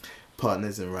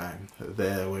Partners in Rhyme.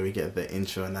 There where we get the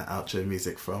intro and that outro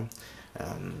music from.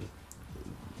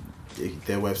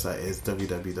 Their website is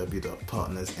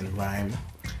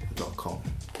www.partnersinrhyme.com.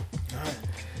 Alright.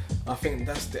 I think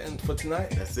that's the end for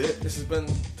tonight. That's it. This has been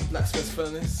the Blacksmith's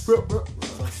Furnace. Bro. So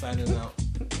I'm signing out.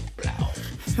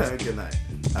 Good night.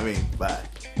 Bye.